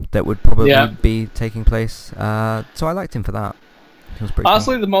zone that would probably be taking place. So I liked him for that. It was pretty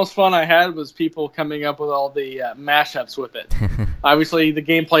Honestly, cool. the most fun I had was people coming up with all the mashups with it. Obviously, the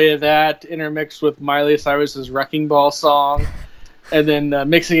gameplay of that intermixed with Miley Cyrus's Wrecking Ball song, and then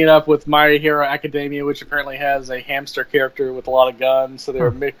mixing it up with My Hero Academia, which apparently has a hamster character with a lot of guns, so they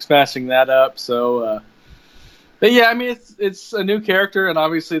were mashing that up. So, but yeah, I mean, it's a new character, and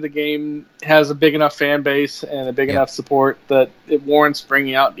obviously the game has a big enough fan base and a big enough support that it warrants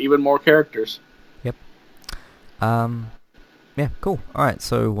bringing out even more characters. Yep. Yeah, cool. All right,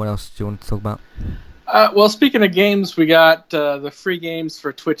 so what else do you want to talk about? Well, speaking of games, we got the free games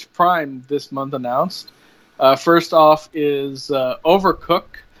for Twitch Prime this month announced. First off is Overcook,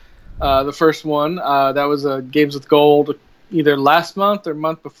 the first one. That was Games with Gold either last month or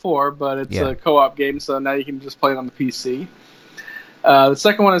month before, but it's a co-op game, so now you can just play it on the PC. The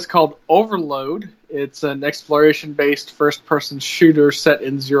second one is called Overload. It's an exploration-based first-person shooter set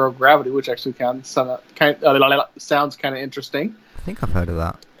in zero gravity, which actually sounds kind of interesting. I think I've heard of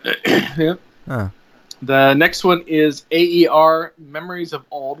that. Yeah. Oh. The next one is AER Memories of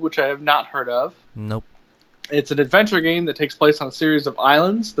Old, which I have not heard of. Nope. It's an adventure game that takes place on a series of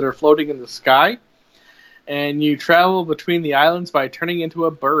islands that are floating in the sky, and you travel between the islands by turning into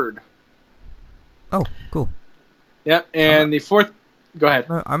a bird. Oh, cool. Yep, and the fourth... Go ahead.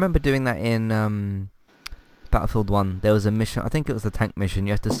 I remember doing that in Battlefield 1. There was a mission, I think it was the tank mission.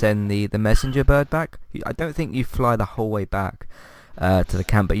 You have to send the messenger bird back. I don't think you fly the whole way back to the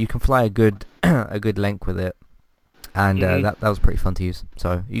camp, but you can fly a good length with it. And that was pretty fun to use.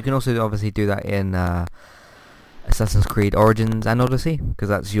 So you can also obviously do that in Assassin's Creed Origins and Odyssey, because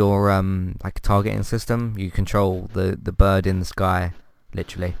that's your targeting system. You control the bird in the sky,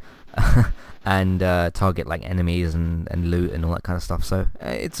 literally, and target like enemies and loot and all that kind of stuff. So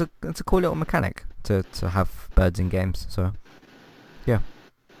it's a cool little mechanic to have birds in games. So yeah.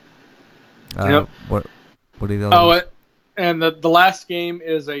 Yep. What are the other ones? And the last game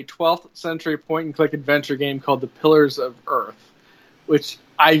is a 12th century point-and-click adventure game called The Pillars of Earth, which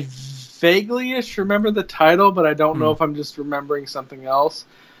I vaguely-ish remember the title, but I don't know if I'm just remembering something else.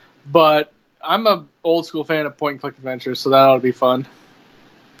 But I'm a old-school fan of point-and-click adventures, so that ought to be fun.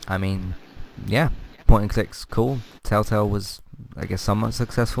 I mean, yeah, point-and-click's cool. Telltale was, I guess, somewhat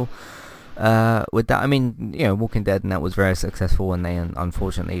successful with that. I mean, Walking Dead and that was very successful, and they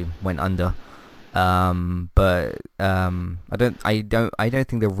unfortunately went under. But I don't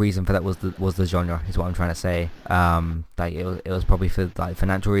think the reason for that was the genre, is what I'm trying to say. Like it was probably for like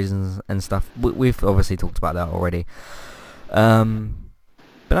financial reasons and stuff. We've obviously talked about that already. But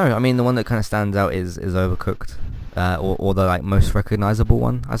no, I mean the one that kind of stands out is Overcooked, or the like most recognizable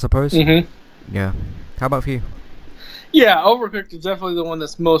one, I suppose. Mm-hmm. Yeah. How about for you? Yeah, Overcooked is definitely the one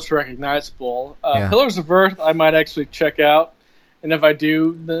that's most recognizable. Pillars of Earth, I might actually check out. And if I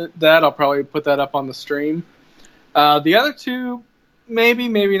do that, I'll probably put that up on the stream. The other two, maybe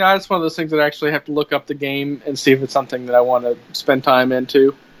not. It's one of those things that I actually have to look up the game and see if it's something that I want to spend time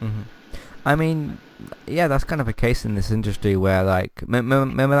into. Mm-hmm. I mean, yeah, that's kind of a case in this industry where, like,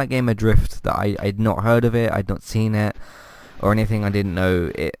 remember that game Adrift that I'd not heard of it, I'd not seen it, or anything. I didn't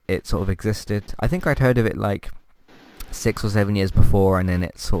know it sort of existed. I think I'd heard of it, like, 6 or 7 years before, and then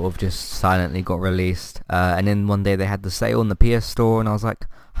it sort of just silently got released, and then one day they had the sale on the PS Store, and I was like,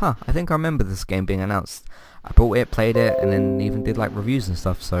 I think I remember this game being announced. I bought it, played it, and then even did like reviews and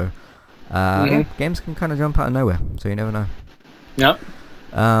stuff. So Yeah, games can kind of jump out of nowhere, so you never know. Yep.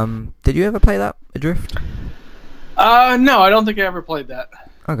 Did you ever play that, Adrift? No, I don't think I ever played that.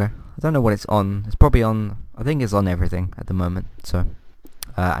 Okay. I don't know what it's on. It's probably on... I think it's on everything at the moment, so...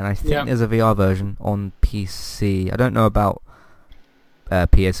 and I think there's a VR version on PC. I don't know about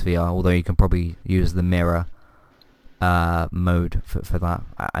PSVR, although you can probably use the mirror mode for that,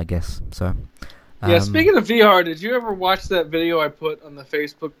 I guess. So... yeah, speaking of VR, did you ever watch that video I put on the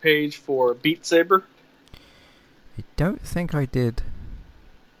Facebook page for Beat Saber? I don't think I did.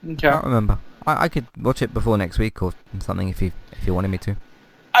 Okay. I can't remember. I could watch it before next week or something if you wanted me to.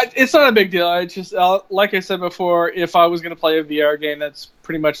 It's not a big deal. I just like I said before, if I was going to play a VR game, that's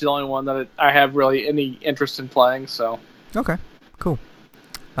pretty much the only one that I have really any interest in playing. So. Okay. Cool.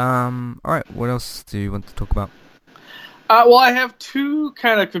 All right. What else do you want to talk about? Well, I have two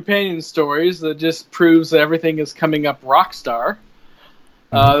kind of companion stories that just proves that everything is coming up Rockstar.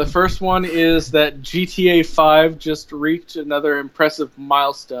 The first one is that GTA 5 just reached another impressive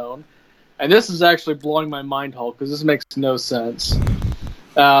milestone. And this is actually blowing my mind hole because this makes no sense.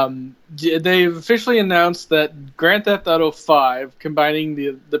 They've officially announced that Grand Theft Auto 5, combining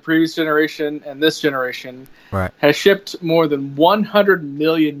the previous generation and this generation, has shipped more than 100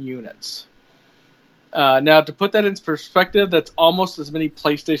 million units. Now, to put that in perspective, that's almost as many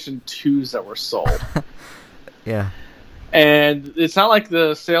PlayStation 2s that were sold. Yeah. And it's not like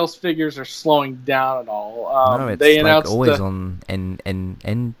the sales figures are slowing down at all. No, it's they announced always on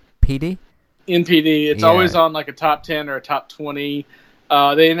NPD? NPD. It's always on like a top 10 or a top 20.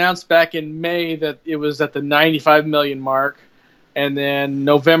 They announced back in May that it was at the 95 million mark. And then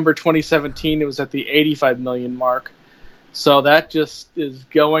November 2017, it was at the 85 million mark. So that just is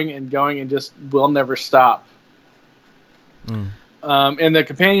going and just will never stop. And the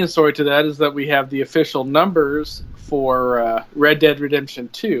companion story to that is that we have the official numbers for Red Dead Redemption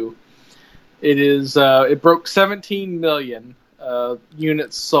 2. It broke 17 million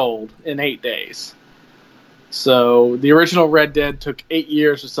units sold in 8 days. So the original Red Dead took 8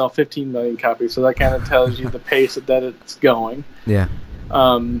 years to sell 15 million copies. So that kind of tells you the pace that it's going. Yeah.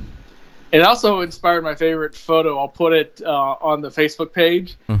 It also inspired my favorite photo. I'll put it on the Facebook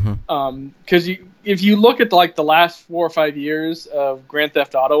page. Because if you look at like the last 4 or 5 years of Grand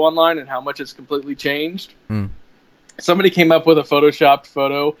Theft Auto Online and how much it's completely changed, somebody came up with a photoshopped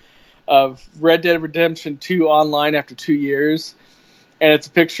photo of Red Dead Redemption 2 Online after 2 years, and it's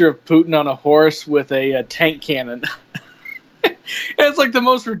a picture of Putin on a horse with a tank cannon. It's like the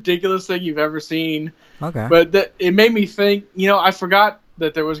most ridiculous thing you've ever seen. Okay. But it made me think, I forgot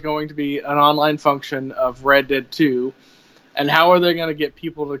that there was going to be an online function of Red Dead 2, and how are they going to get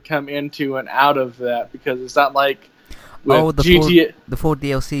people to come into and out of that? Because it's not like with GTA... the 4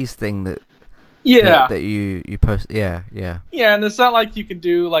 DLCs thing that you post. Yeah, and it's not like you can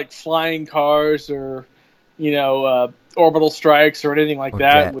do like flying cars or orbital strikes or anything like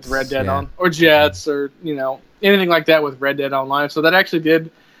that jets, with Red Dead on, or jets or anything like that with Red Dead Online. So that actually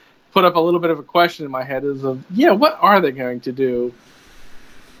did put up a little bit of a question in my head: what are they going to do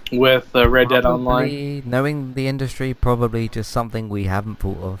with Red Dead Online? Knowing the industry, probably just something we haven't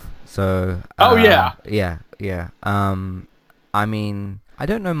thought of. So. Yeah. I mean, I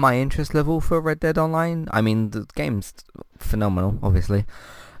don't know my interest level for Red Dead Online. I mean, the game's phenomenal, obviously.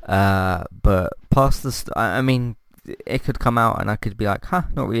 But past I mean, it could come out and I could be like,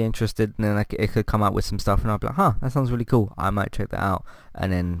 not really interested. And then it could come out with some stuff and I'll be like, that sounds really cool. I might check that out.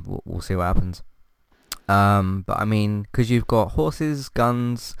 And then we'll see what happens. But I mean, because you've got horses,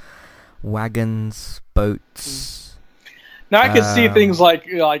 guns, wagons, boats. Now I could see things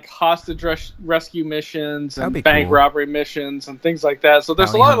like hostage rescue missions and bank robbery missions and things like that. So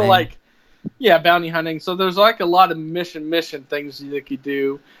there's a lot of bounty hunting. So there's like a lot of mission things that you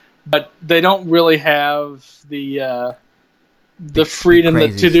do, but they don't really have the freedom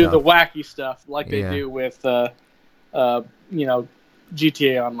to do the wacky stuff like they do with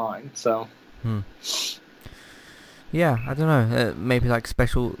GTA Online. So. Yeah, I don't know. Maybe like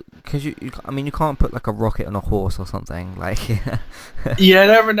special, because you can't put like a rocket on a horse or something. Like, yeah, I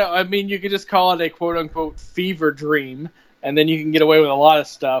never know. I mean, you could just call it a quote unquote fever dream, and then you can get away with a lot of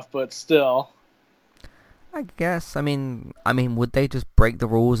stuff. But still, I guess. I mean, would they just break the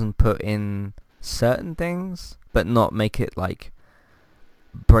rules and put in certain things, but not make it like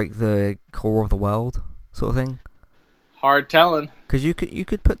break the core of the world, sort of thing? Hard telling. Because you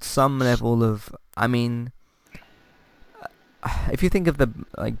could put some level of. I mean. If you think of the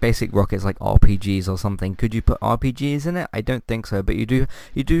like basic rockets like RPGs or something, could you put RPGs in it? I don't think so, but you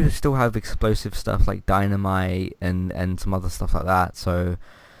do still have explosive stuff like dynamite and some other stuff like that. So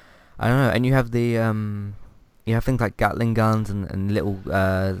I don't know. And you have the you have things like Gatling guns and little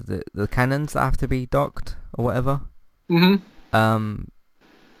the cannons that have to be docked or whatever. Mm-hmm.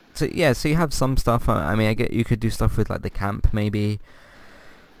 So yeah, so you have some stuff. I mean, I get you could do stuff with like the camp maybe,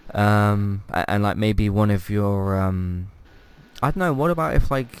 and like maybe one of your I don't know. What about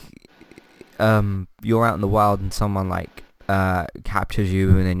if like you're out in the wild and someone like captures you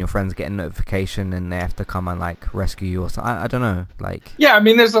and then your friends get a notification and they have to come and like rescue you or something. I don't know. Like Yeah, I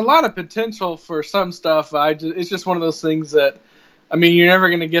mean, there's a lot of potential for some stuff. It's just one of those things that, I mean, you're never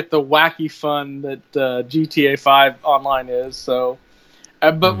going to get the wacky fun that GTA 5 Online is. So,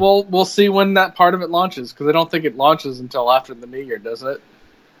 but we'll see when that part of it launches, because I don't think it launches until after the New Year, does it?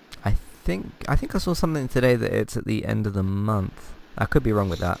 I think I saw something today that it's at the end of the month. I could be wrong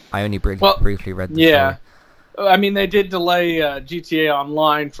with that. I only briefly read the story. I mean, they did delay GTA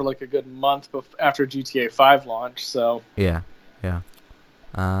Online for like a good month after GTA 5 launch. So yeah.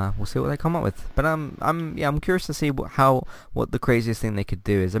 We'll see what they come up with. But I'm curious to see what the craziest thing they could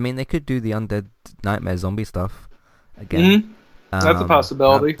do is. I mean, they could do the Undead Nightmare zombie stuff again. Mm-hmm. That's a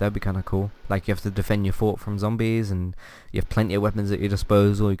possibility. That'd be kind of cool. Like you have to defend your fort from zombies, and you have plenty of weapons at your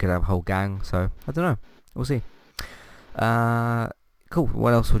disposal. You could have a whole gang. So I don't know. We'll see. Cool.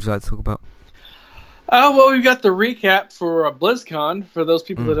 What else would you like to talk about? Well, we've got the recap for BlizzCon. For those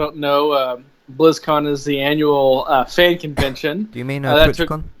people that don't know, BlizzCon is the annual fan convention. Do you mean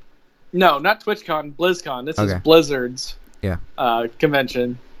TwitchCon? No, not TwitchCon. BlizzCon. This is Blizzard's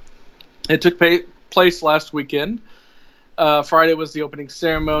convention. It took place last weekend. Friday was the opening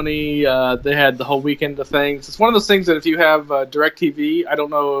ceremony. They had the whole weekend of things. It's one of those things that if you have DirecTV, I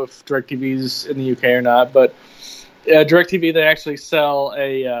don't know if DirecTV's in the UK or not, but DirecTV, they actually sell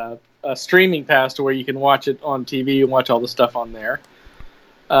a streaming pass to where you can watch it on TV and watch all the stuff on there.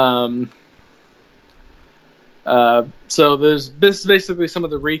 So this is basically some of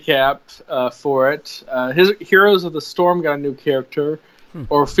the recap for it. Heroes of the Storm got a new character,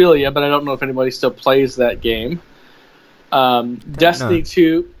 Ophelia, but I don't know if anybody still plays that game. Destiny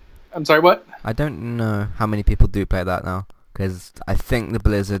 2... I'm sorry, what? I don't know how many people do play that now, because I think the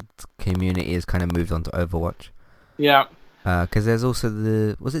Blizzard community has kind of moved on to Overwatch. Yeah. Because there's also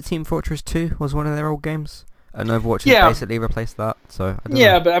was it Team Fortress 2 was one of their old games? And Overwatch has basically replaced that, so I don't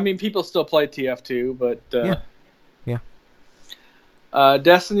know. But I mean, people still play TF2, but... Yeah.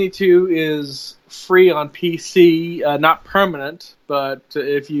 Destiny 2 is free on PC, not permanent, but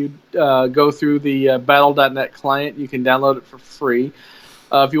if you go through the Battle.net client, you can download it for free.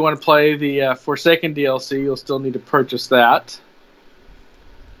 If you want to play the Forsaken DLC, you'll still need to purchase that.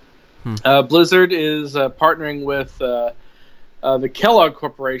 Blizzard is partnering with the Kellogg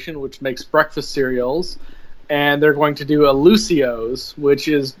Corporation, which makes breakfast cereals, and they're going to do a Lucio's, which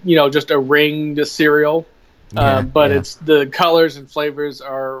is just a ringed cereal. It's the colors and flavors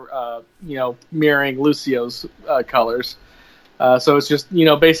are mirroring Lucio's colors. So it's just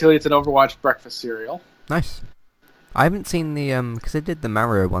basically it's an Overwatch breakfast cereal. Nice. I haven't seen the because they did the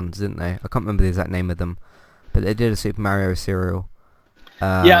Mario ones, didn't they? I can't remember the exact name of them, but they did a Super Mario cereal.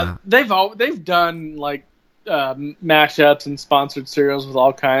 They've done like mashups and sponsored cereals with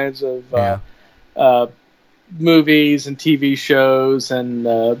all kinds of movies and TV shows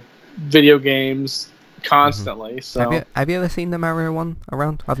and video games constantly. So have you ever seen the Mario one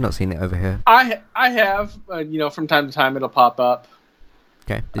around? I've not seen it over here. I have. From time to time it'll pop up.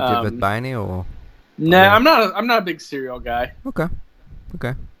 Okay. Did you ever buy any or? Nah, I'm not a big cereal guy. Okay.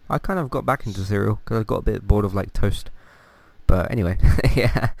 I kind of got back into cereal because I got a bit bored of like toast. But anyway,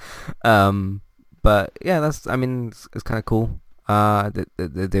 yeah. But yeah, it's kind of cool.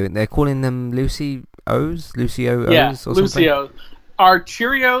 They're calling them Lucio O's or something. Lucio. Are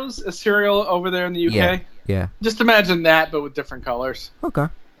Cheerios a cereal over there in the UK? Yeah. Just imagine that, but with different colors. Okay.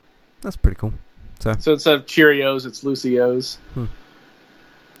 That's pretty cool. So instead of Cheerios, it's Lucio's.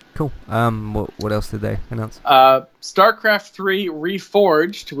 Cool. What else did they announce? StarCraft 3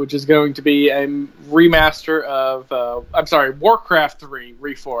 Reforged, which is going to be a remaster of... Warcraft 3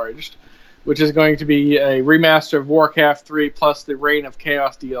 Reforged, which is going to be a remaster of Warcraft 3 plus the Reign of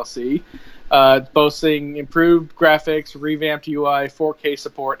Chaos DLC. Boasting improved graphics, revamped UI, 4K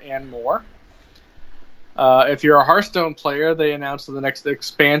support, and more. If you're a Hearthstone player, they announced the next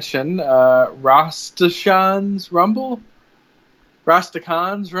expansion, Rastakhan's Rumble?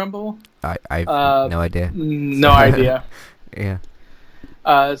 I've no idea. No idea. Yeah.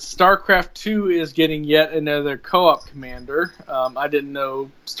 StarCraft 2 is getting yet another co-op commander. I didn't know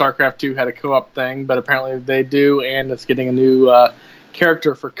StarCraft 2 had a co-op thing, but apparently they do, and it's getting a new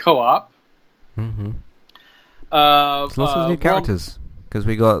character for co-op. Mm-hmm. Lots of new characters, because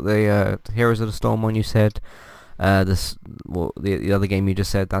we got the Heroes of the Storm one you said. The other game you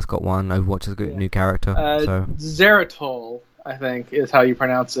just said, that's got one. Overwatch has got a new character. So Zeratol, I think, is how you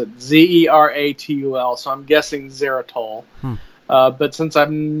pronounce it. Zeratul. So I'm guessing Zeratol. But since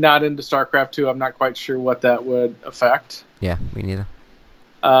I'm not into StarCraft 2, I'm not quite sure what that would affect. Yeah, me neither.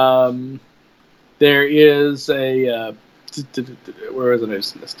 There is a where is it? I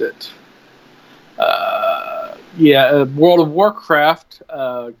just missed it. World of Warcraft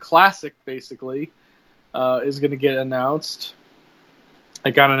Classic basically is going to get announced.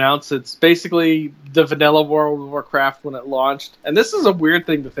 It got announced. It's basically the vanilla World of Warcraft when it launched. And this is a weird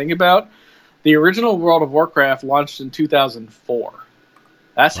thing to think about. The original World of Warcraft launched in 2004.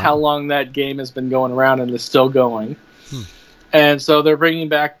 That's how long that game has been going around and is still going. And so they're bringing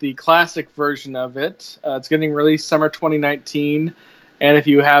back the classic version of it. It's getting released summer 2019. And if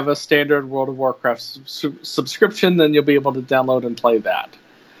you have a standard World of Warcraft subscription, then you'll be able to download and play that.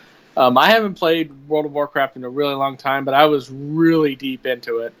 I haven't played World of Warcraft in a really long time, but I was really deep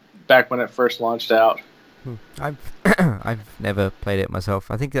into it back when it first launched out. I've never played it myself.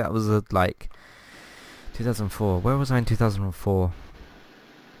 I think that was like 2004. Where was I in 2004?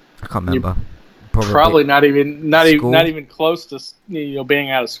 I can't remember. Probably not even close to being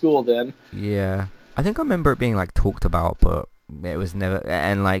out of school then. Yeah, I think I remember it being like talked about, but it was never.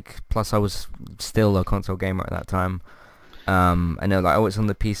 And like, plus I was still a console gamer at that time. I know, like, I was on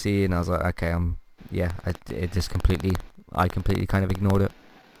the PC, and I was like, okay, I completely kind of ignored it.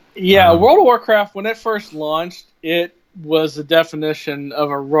 Yeah, World of Warcraft, when it first launched, it was the definition of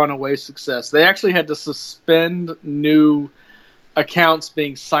a runaway success. They actually had to suspend new accounts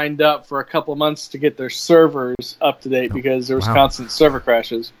being signed up for a couple of months to get their servers up to date because there was constant server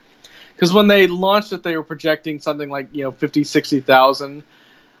crashes. Because when they launched it, they were projecting something like 50, 60,000,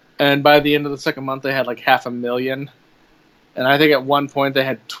 and by the end of the second month, they had like 500,000. And I think at one point they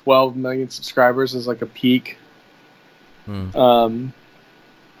had 12 million subscribers as like a peak. But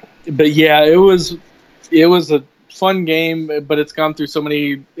yeah, it was a fun game, but it's gone through so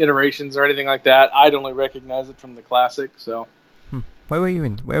many iterations or anything like that. I'd only recognize it from the classic. So, Where were you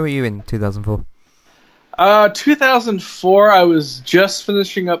in 2004? 2004, I was just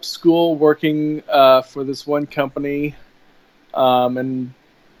finishing up school, working for this one company, and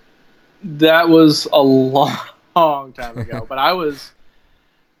that was a long time ago. But I was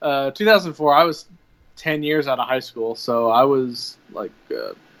 2004. I was 10 years out of high school, so I was like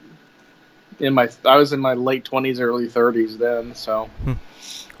I was in my late 20s, early 30s then. So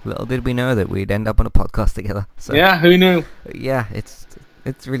little did we know that we'd end up on a podcast together. So yeah, who knew? Yeah, it's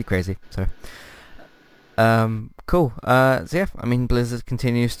really crazy. So cool. So yeah, I mean, Blizzard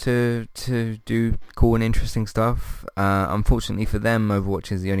continues to do cool and interesting stuff. Unfortunately for them,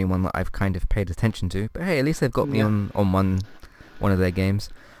 Overwatch is the only one that I've kind of paid attention to. But hey, at least they've got me on one of their games.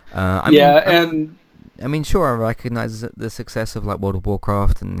 I mean, sure, I recognize the success of like World of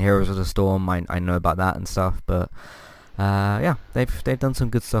Warcraft and Heroes of the Storm. I know about that and stuff, but yeah, they've done some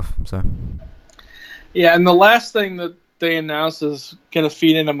good stuff. So yeah, and the last thing that they announced is going to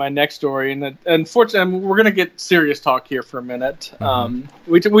feed into my next story, and unfortunately, we're going to get serious talk here for a minute.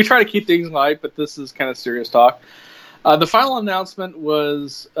 We try to keep things light, but this is kind of serious talk. The final announcement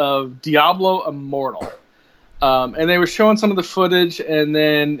was of Diablo Immortal. And they were showing some of the footage, and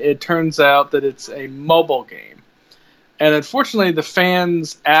then it turns out that it's a mobile game. And unfortunately, the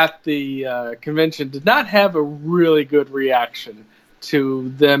fans at the convention did not have a really good reaction to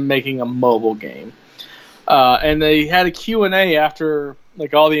them making a mobile game. And they had a Q&A after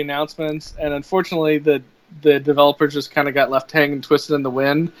like all the announcements, and unfortunately, the developers just kind of got left hanging, twisted in the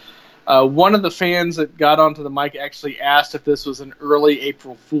wind. One of the fans that got onto the mic actually asked if this was an early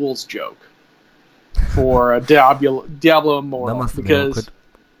April Fool's joke for Diablo Immortal, because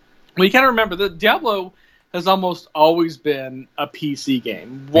we kind of remember that Diablo has almost always been a PC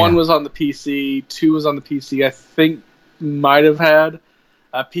game. One was on the PC, 2 was on the PC. I think might have had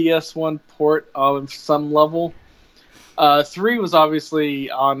a PS1 port on some level. 3 was obviously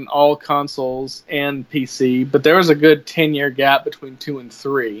on all consoles and PC, but there was a good 10-year gap between 2 and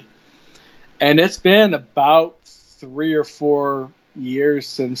 3. And it's been about 3 or 4 years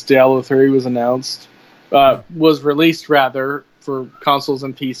since Diablo 3 was announced. Was released, rather, for consoles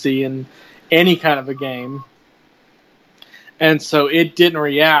and PC and any kind of a game. And so it didn't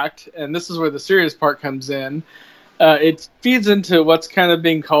react, and this is where the serious part comes in. It feeds into what's kind of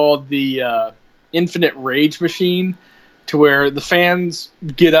being called the infinite rage machine, to where the fans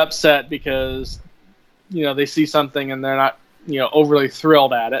get upset because they see something and they're not overly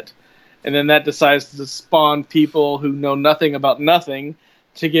thrilled at it, and then that decides to spawn people who know nothing about nothing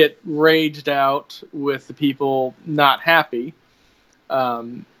to get raged out with the people not happy.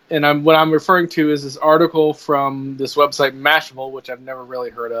 And and what I'm referring to is this article from this website Mashable, which I've never really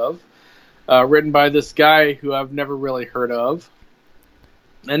heard of, written by this guy who I've never really heard of.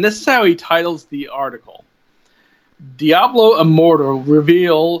 And this is how he titles the article. Diablo Immortal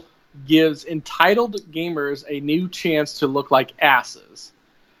reveal gives entitled gamers a new chance to look like asses.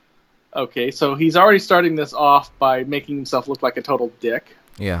 Okay, so he's already starting this off by making himself look like a total dick.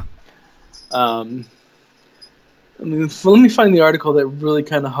 Yeah. Let me find the article that really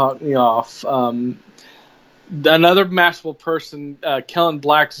kind of hot me off. Another Mashable person, Kellen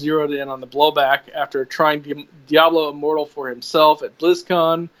Black, zeroed in on the blowback after trying Diablo Immortal for himself at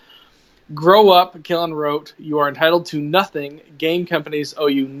BlizzCon. Grow up, Kellen wrote. You are entitled to nothing. Game companies owe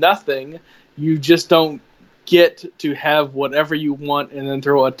you nothing. You just don't get to have whatever you want and then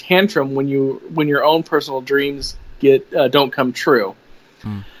throw a tantrum when your own personal dreams don't come true.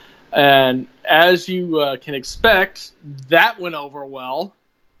 And as you can expect, that went over well.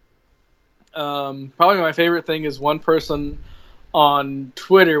 Probably my favorite thing is one person on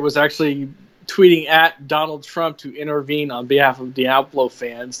Twitter was actually tweeting at Donald Trump to intervene on behalf of Diablo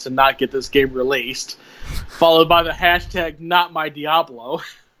fans to not get this game released, followed by the hashtag #NotMyDiablo.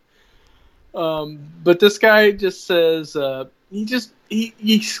 But this guy just says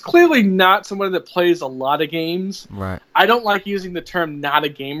he's clearly not somebody that plays a lot of games. Right. I don't like using the term "not a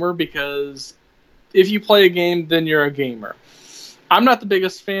gamer" because if you play a game, then you're a gamer. I'm not the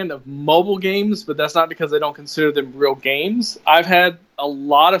biggest fan of mobile games, but that's not because I don't consider them real games. I've had a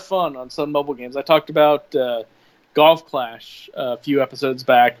lot of fun on some mobile games. I talked about Golf Clash a few episodes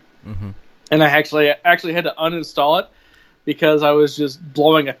back, and I actually had to uninstall it because I was just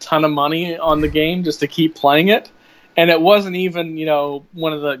blowing a ton of money on the game just to keep playing it. And it wasn't even,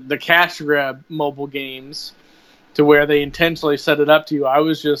 one of the cash grab mobile games to where they intentionally set it up to you. I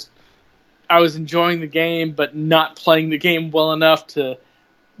was enjoying the game, but not playing the game well enough to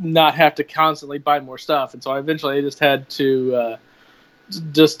not have to constantly buy more stuff. And so I just had to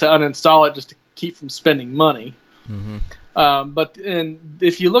uninstall it just to keep from spending money. But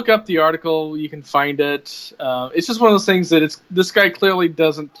if you look up the article, you can find it. It's just one of those things that this guy clearly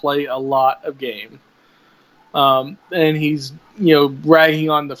doesn't play a lot of game. And he's, ragging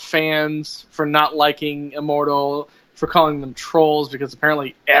on the fans for not liking Immortal, for calling them trolls, because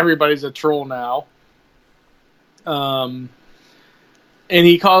apparently everybody's a troll now. And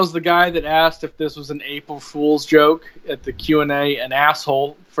he calls the guy that asked if this was an April Fool's joke at the Q&A an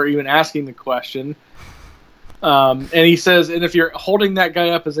asshole for even asking the question. And he says, and if you're holding that guy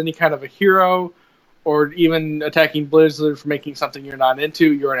up as any kind of a hero, or even attacking Blizzard for making something you're not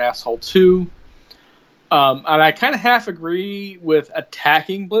into, you're an asshole too. And I kind of half agree with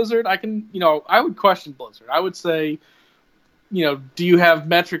attacking Blizzard. I would question Blizzard. I would say, do you have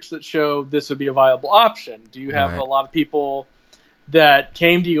metrics that show this would be a viable option? Do you have a lot of people that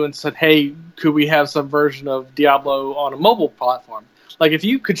came to you and said, hey, could we have some version of Diablo on a mobile platform? Like, if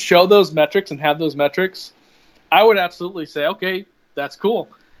you could show those metrics and have those metrics, I would absolutely say, okay, that's cool.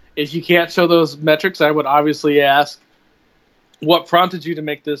 If you can't show those metrics, I would obviously ask, what prompted you to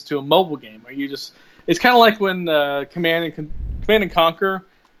make this to a mobile game? Are you just... It's kind of like when Command and Conquer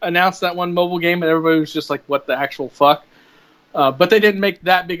announced that one mobile game, and everybody was just like, what the actual fuck? But they didn't make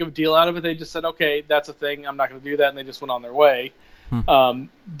that big of a deal out of it. They just said, okay, that's a thing. I'm not going to do that. And they just went on their way.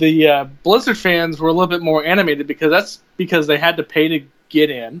 The Blizzard fans were a little bit more animated because they had to pay to get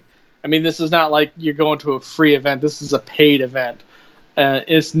in. I mean, this is not like you're going to a free event. This is a paid event.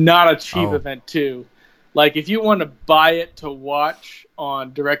 It's not a cheap event, too. Like, if you want to buy it to watch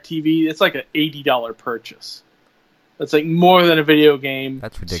on DirecTV, it's like an $80 purchase. That's like more than a video game.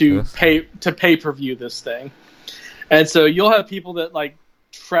 That's ridiculous. to pay-per-view this thing. And so you'll have people that like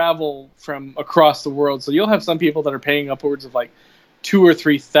travel from across the world. So you'll have some people that are paying upwards of like $2,000 or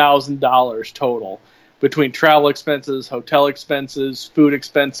 $3,000 total between travel expenses, hotel expenses, food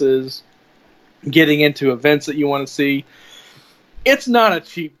expenses, getting into events that you want to see. It's not a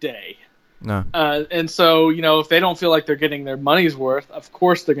cheap day. No. And so, if they don't feel like they're getting their money's worth, of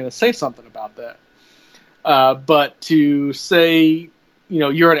course they're going to say something about that. But to say,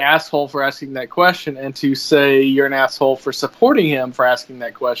 you're an asshole for asking that question, and to say you're an asshole for supporting him for asking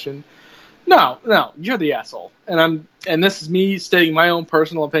that question, no, you're the asshole. And this is me stating my own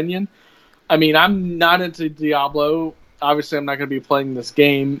personal opinion. I mean, I'm not into Diablo. Obviously, I'm not going to be playing this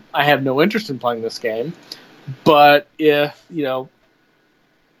game. I have no interest in playing this game. But if,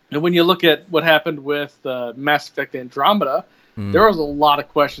 and when you look at what happened with Mass Effect Andromeda, there was a lot of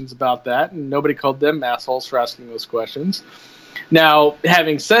questions about that, and nobody called them assholes for asking those questions. Now,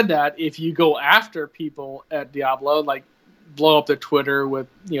 having said that, if you go after people at Diablo, like blow up their Twitter with,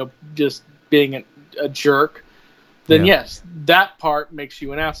 just being a jerk, then Yeah. yes, that part makes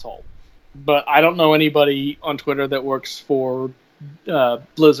you an asshole. But I don't know anybody on Twitter that works for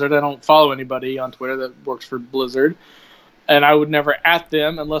Blizzard. I don't follow anybody on Twitter that works for Blizzard, and I would never at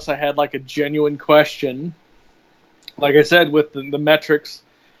them unless I had like a genuine question. Like I said, with the metrics,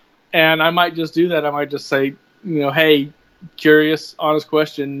 and I might just do that. I might just say, hey, curious, honest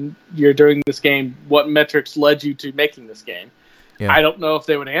question. You're doing this game. What metrics led you to making this game? Yeah. I don't know if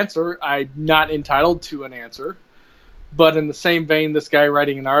they would answer. I'm not entitled to an answer. But in the same vein, this guy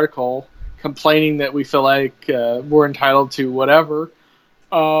writing an article complaining that we feel like we're entitled to whatever.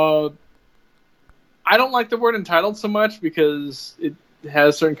 I don't like the word entitled so much because it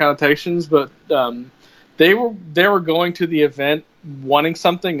has certain connotations, but they were going to the event wanting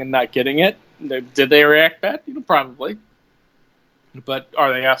something and not getting it. Did they react bad? Probably. But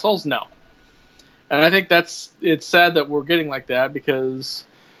are they assholes? No. And I think it's sad that we're getting like that because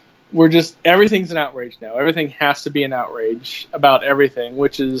everything's an outrage now. Everything has to be an outrage about everything,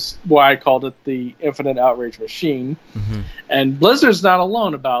 which is why I called it the infinite outrage machine. Mm-hmm. And Blizzard's not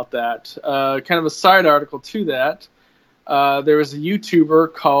alone about that. Kind of a side article to that. There was a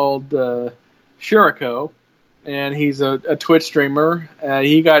YouTuber called Shiriko, and he's a Twitch streamer.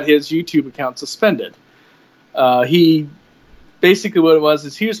 He got his YouTube account suspended. He basically what it was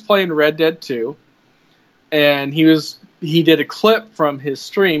is he was playing Red Dead 2, and he did a clip from his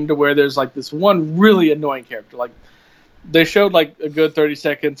stream to where there's like this one really annoying character. Like they showed like a good 30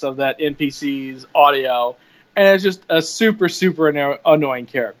 seconds of that NPC's audio, and it's just a super, super annoying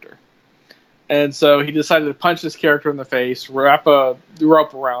character. And so he decided to punch this character in the face, wrap a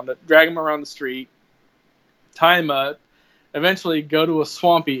rope around it, drag him around the street, tie him up, eventually go to a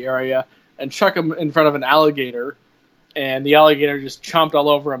swampy area and chuck him in front of an alligator. And the alligator just chomped all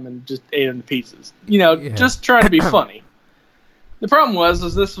over him and just ate him to pieces. Just trying to be funny. The problem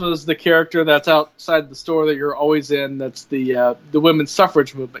was this was the character that's outside the store that you're always in. That's the women's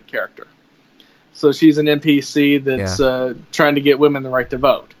suffrage movement character. So she's an NPC that's trying to get women the right to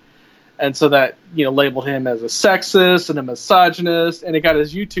vote. And so that labeled him as a sexist and a misogynist, and it got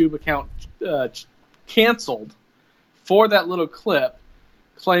his YouTube account canceled for that little clip,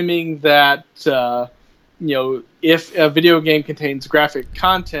 claiming that if a video game contains graphic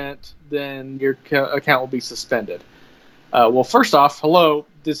content, then your account will be suspended. Well, first off, hello,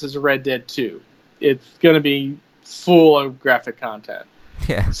 this is Red Dead 2. It's going to be full of graphic content.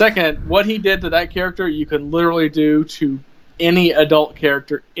 Yeah. Second, what he did to that character, you can literally do to any adult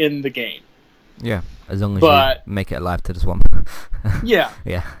character in the game. Yeah, as long as you make it alive to the swamp. Yeah.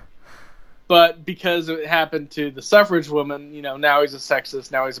 Yeah. But because it happened to the suffrage woman, now he's a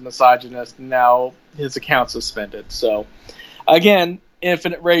sexist, now he's a misogynist, and now his account's suspended. So, again,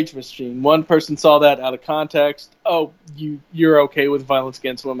 infinite rage machine. One person saw that out of context. Oh, you're okay with violence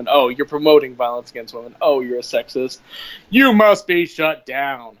against women. Oh, you're promoting violence against women. Oh, you're a sexist. You must be shut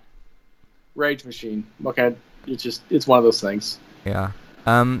down. Rage machine. Okay, it's one of those things. Yeah.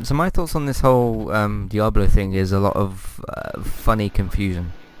 So my thoughts on this whole Diablo thing is a lot of funny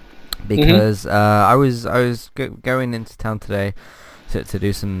confusion. Because I was going into town today to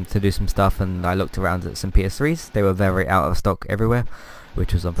do some stuff, and I looked around at some PS3s. They were very out of stock everywhere,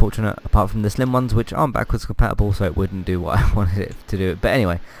 which was unfortunate. Apart from the slim ones, which aren't backwards compatible, so it wouldn't do what I wanted it to do. But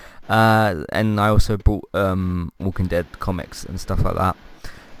anyway, and I also bought Walking Dead comics and stuff like that,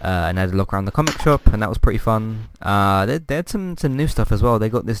 and I had a look around the comic shop, and that was pretty fun. They had some new stuff as well. They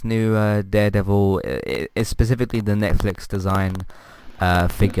got this new Daredevil. It's specifically the Netflix design.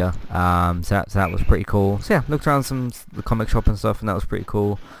 Figure, so that was pretty cool. So yeah, looked around the comic shop and stuff, and that was pretty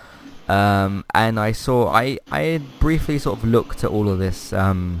cool. And I had briefly sort of looked at all of this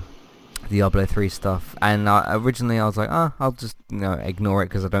Diablo 3 stuff, and originally I was like, I'll just ignore it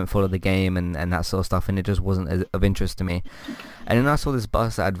because I don't follow the game and that sort of stuff, and it just wasn't of interest to me. And then I saw this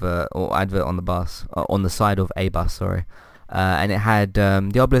bus advert on the bus, on the side of a bus, sorry. And it had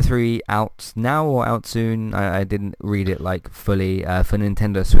Diablo 3 out now or out soon. I didn't read it fully for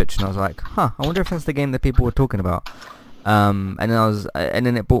Nintendo Switch, and I was like, I wonder if that's the game that people were talking about. And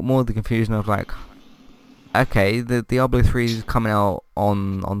then it brought more of the confusion of like, okay, the Diablo 3 is coming out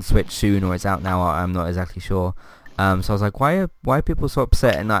on Switch soon, or it's out now. I'm not exactly sure. So I was like, why are people so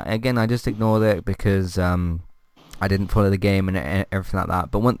upset? And I just ignored it because I didn't follow the game and everything like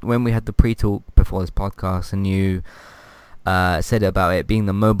that. But when we had the pre-talk before this podcast, and you said about it being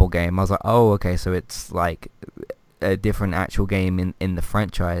the mobile game, I was like, oh, okay, so it's like a different actual game in the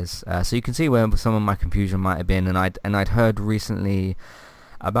franchise. So you can see where some of my confusion might have been, and I'd heard recently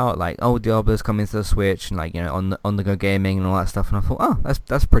about like, oh, Diablo's coming to the Switch and like, you know, on the go gaming and all that stuff, and I thought, oh,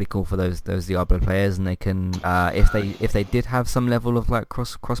 that's pretty cool for those Diablo players, and they can if they did have some level of like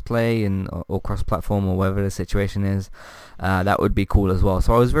cross play and or cross platform or whatever the situation is, that would be cool as well.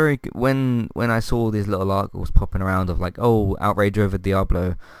 So I was when I saw these little articles popping around of like, oh, outrage over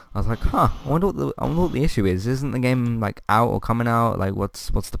Diablo, I was like, huh, I wonder what the issue is. Isn't the game like out or coming out? Like, what's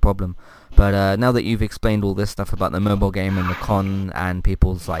the problem? But now that you've explained all this stuff about the mobile game and the con and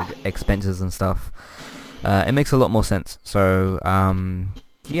people's like expenses and stuff, it makes a lot more sense. So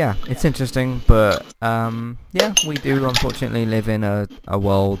yeah, it's interesting, but yeah, we do unfortunately live in a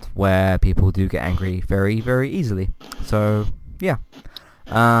world where people do get angry very, very easily. So yeah.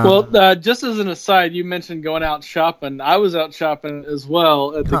 Well, just as an aside, you mentioned going out shopping. I was out shopping as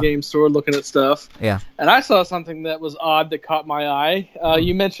well at the game store looking at stuff. Yeah. And I saw something that was odd that caught my eye.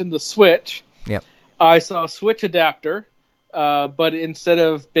 You mentioned the Switch. Yep. I saw a Switch adapter, but instead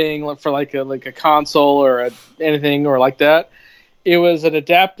of being for like a console or anything or like that, it was an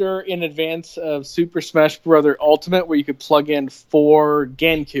adapter in advance of Super Smash Bros. Ultimate where you could plug in 4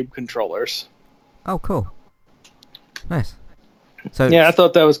 GameCube controllers. Oh, cool. Nice. So yeah, I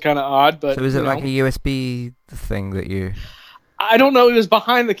thought that was kind of odd, but so is it like a USB thing that you? I don't know. It was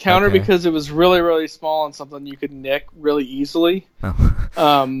behind the counter Okay. because it was really, really small and something you could nick really easily. Oh.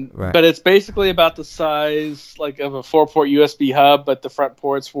 Right. But it's basically about the size like of a 4-port USB hub, but the front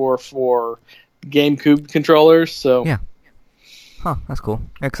ports were for GameCube controllers. So yeah. Huh, that's cool.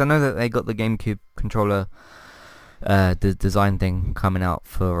 Yeah, because I know that they got the GameCube controller design thing coming out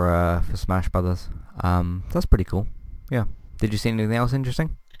for Smash Brothers. That's pretty cool. Yeah. Did you see anything else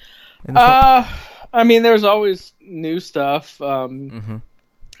interesting? I mean, there's always new stuff.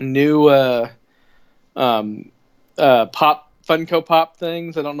 New pop Funko Pop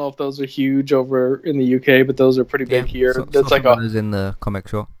things. I don't know if those are huge over in the UK, but those are pretty big here. That's like those in the comic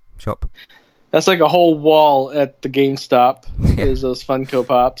shop. That's like a whole wall at the GameStop. Is those Funko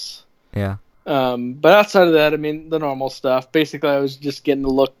Pops. Yeah. But outside of that, I mean, the normal stuff. Basically, I was just getting to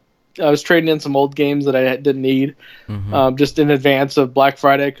look. I was trading in some old games that I didn't need, just in advance of Black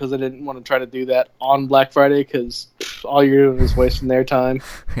Friday because I didn't want to try to do that on Black Friday because all you're doing is wasting their time.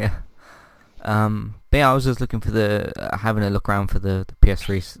 Yeah. But yeah, I was just looking for having a look around for the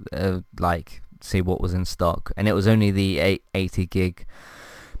PS3, like see what was in stock, and it was only the 80 gig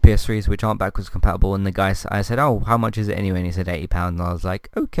PS3s which aren't backwards compatible. And the guy, I said, "Oh, how much is it anyway?" And he said £80, and I was like,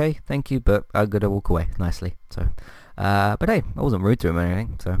 "Okay, thank you, but I gotta walk away nicely." So. But hey, I wasn't rude to him or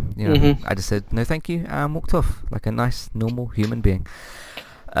anything, so you know, I just said no thank you and walked off like a nice, normal human being.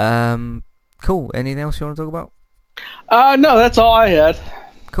 Cool. Anything else you want to talk about? No, that's all I had.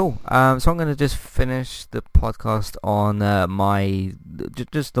 Cool. So I'm going to just finish the podcast on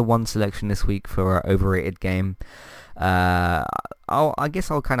just the one selection this week for our overrated game. I guess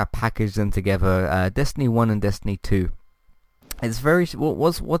I'll kind of package them together. Destiny 1 and Destiny 2. It's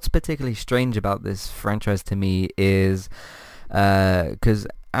what's particularly strange about this franchise to me is because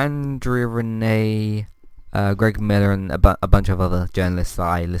Andrea Renee, Greg Miller, and a bunch of other journalists that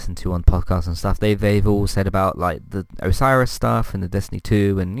I listen to on podcasts and stuff, they've all said about like the Osiris stuff and the Destiny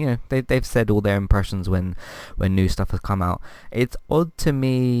 2, and you know they've said all their impressions when new stuff has come out. It's odd to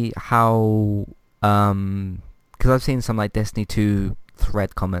me how because I've seen some like Destiny 2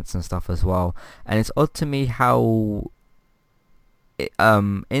 thread comments and stuff as well, and it's odd to me how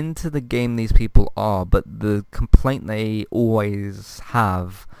into the game these people are, but the complaint they always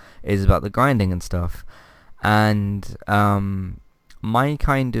have is about the grinding and stuff. And my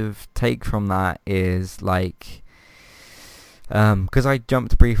kind of take from that is like, because I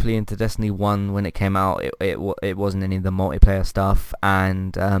jumped briefly into Destiny 1 when it came out, it wasn't any of the multiplayer stuff,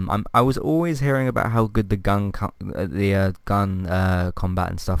 and I was always hearing about how good the gun combat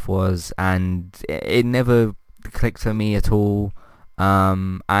and stuff was, and it never clicked for me at all.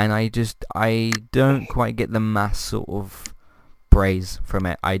 And I don't quite get the mass sort of praise from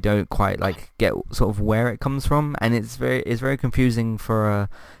it. I don't quite like get sort of where it comes from, and it's very confusing for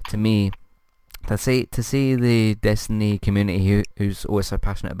to me to see the Destiny community who's always so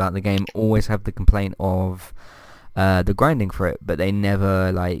passionate about the game always have the complaint of the grinding for it, but they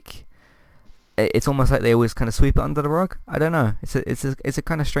never like. It's almost like they always kind of sweep it under the rug. I don't know. It's a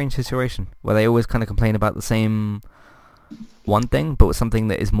kind of strange situation where they always kind of complain about the same one thing, but something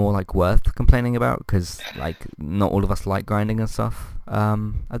that is more like worth complaining about, because like not all of us like grinding and stuff. I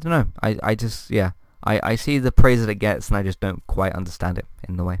don't know. I just I see the praise that it gets, and I just don't quite understand it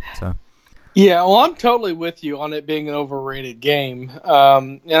in the way. So yeah, well, I'm totally with you on it being an overrated game.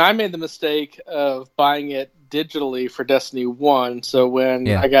 And I made the mistake of buying it digitally for Destiny 1, so when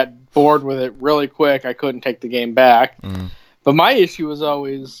I got bored with it really quick, I couldn't take the game back. But my issue was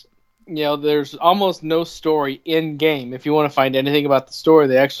always, there's almost no story in game. If you want to find anything about the story,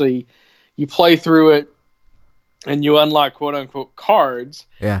 you play through it and you unlock quote unquote cards.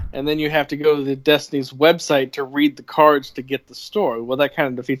 Yeah. And then you have to go to the Destiny's website to read the cards to get the story. Well, that kind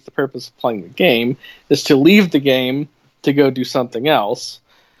of defeats the purpose of playing the game, is to leave the game to go do something else.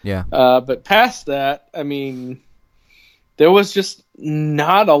 Yeah. But past that, I mean, there was just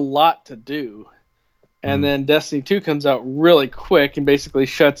not a lot to do. And then Destiny 2 comes out really quick and basically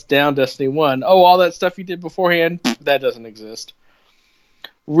shuts down Destiny 1. Oh, all that stuff you did beforehand, that doesn't exist.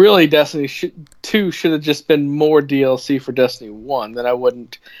 Really, Destiny 2 should have just been more DLC for Destiny 1. Then I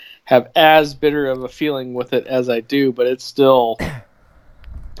wouldn't have as bitter of a feeling with it as I do, but it's still...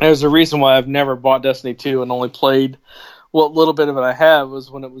 There's a reason why I've never bought Destiny 2 and only played what little bit of it I have was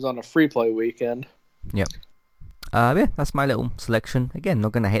when it was on a free play weekend. Yep. Yeah, that's my little selection. Again,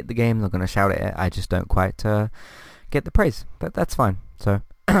 not going to hate the game, not going to shout at it. I just don't quite get the praise, but that's fine. So,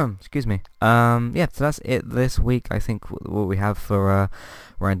 excuse me. Yeah, so that's it this week. I think what we have for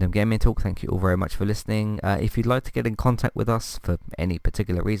Random Gaming Talk. Thank you all very much for listening. If you'd like to get in contact with us for any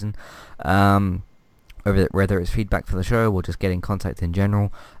particular reason, whether it's feedback for the show or just get in contact in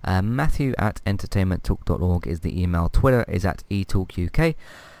general, Matthew at entertainmenttalk.org is the email. Twitter is at eTalkUK.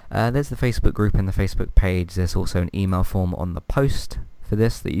 There's the Facebook group and the Facebook page. There's also an email form on the post for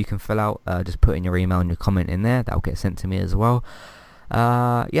this that you can fill out. Just put in your email and your comment in there. That'll get sent to me as well.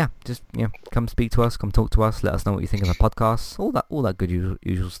 Just come speak to us, come talk to us, let us know what you think of the podcast, all that good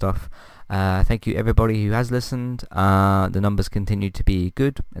usual stuff. Thank you everybody who has listened. The numbers continue to be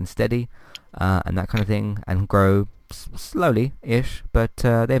good and steady, and that kind of thing, and grow slowly-ish, but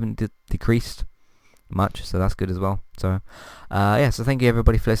they haven't decreased much, so that's good as well. So so thank you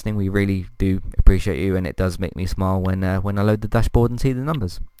everybody for listening. We really do appreciate you, and it does make me smile when I load the dashboard and see the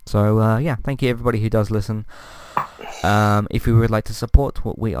numbers. So thank you everybody who does listen. If you would like to support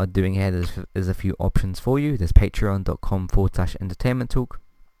what we are doing here, there's a few options for you. There's patreon.com/entertainment talk.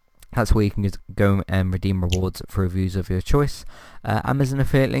 That's where you can just go and redeem rewards for reviews of your choice. Amazon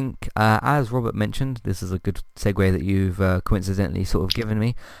affiliate link, as Robert mentioned, this is a good segue that you've coincidentally sort of given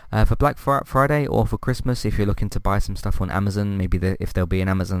me. For Black Friday or for Christmas, if you're looking to buy some stuff on Amazon, maybe if there'll be an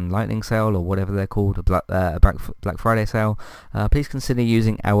Amazon Lightning sale or whatever they're called, a Black Friday sale, please consider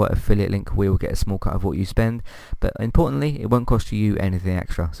using our affiliate link. We will get a small cut of what you spend, but importantly, it won't cost you anything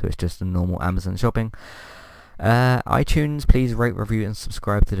extra, so it's just a normal Amazon shopping. iTunes, please rate, review and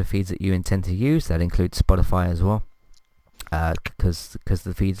subscribe to the feeds that you intend to use. That includes Spotify as well, because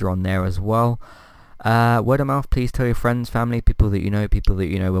the feeds are on there as well. Word of mouth, please tell your friends, family, people that you know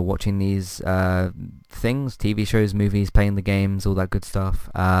are watching these things, TV shows, movies, playing the games, all that good stuff.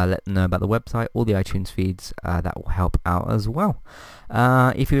 Let them know about the website, all the iTunes feeds. That will help out as well.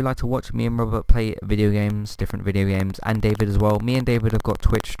 If you'd like to watch me and Robert play video games, different video games, and David as well, me and David have got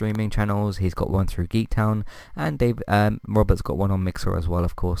Twitch streaming channels. He's got one through Geektown, and Robert's got one on Mixer as well,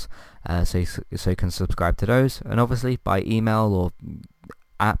 of course. So you can subscribe to those, and obviously by email or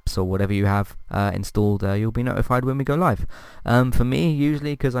apps or whatever you have installed, you'll be notified when we go live. For me,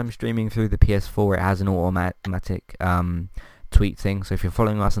 usually, because I'm streaming through the PS4, it has an automatic tweet thing, so if you're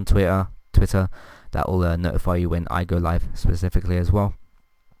following us on Twitter, that will notify you when I go live specifically as well.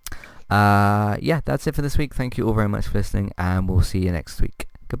 That's it for this week. Thank you all very much for listening, and we'll see you next week.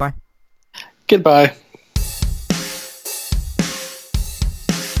 Goodbye. Goodbye.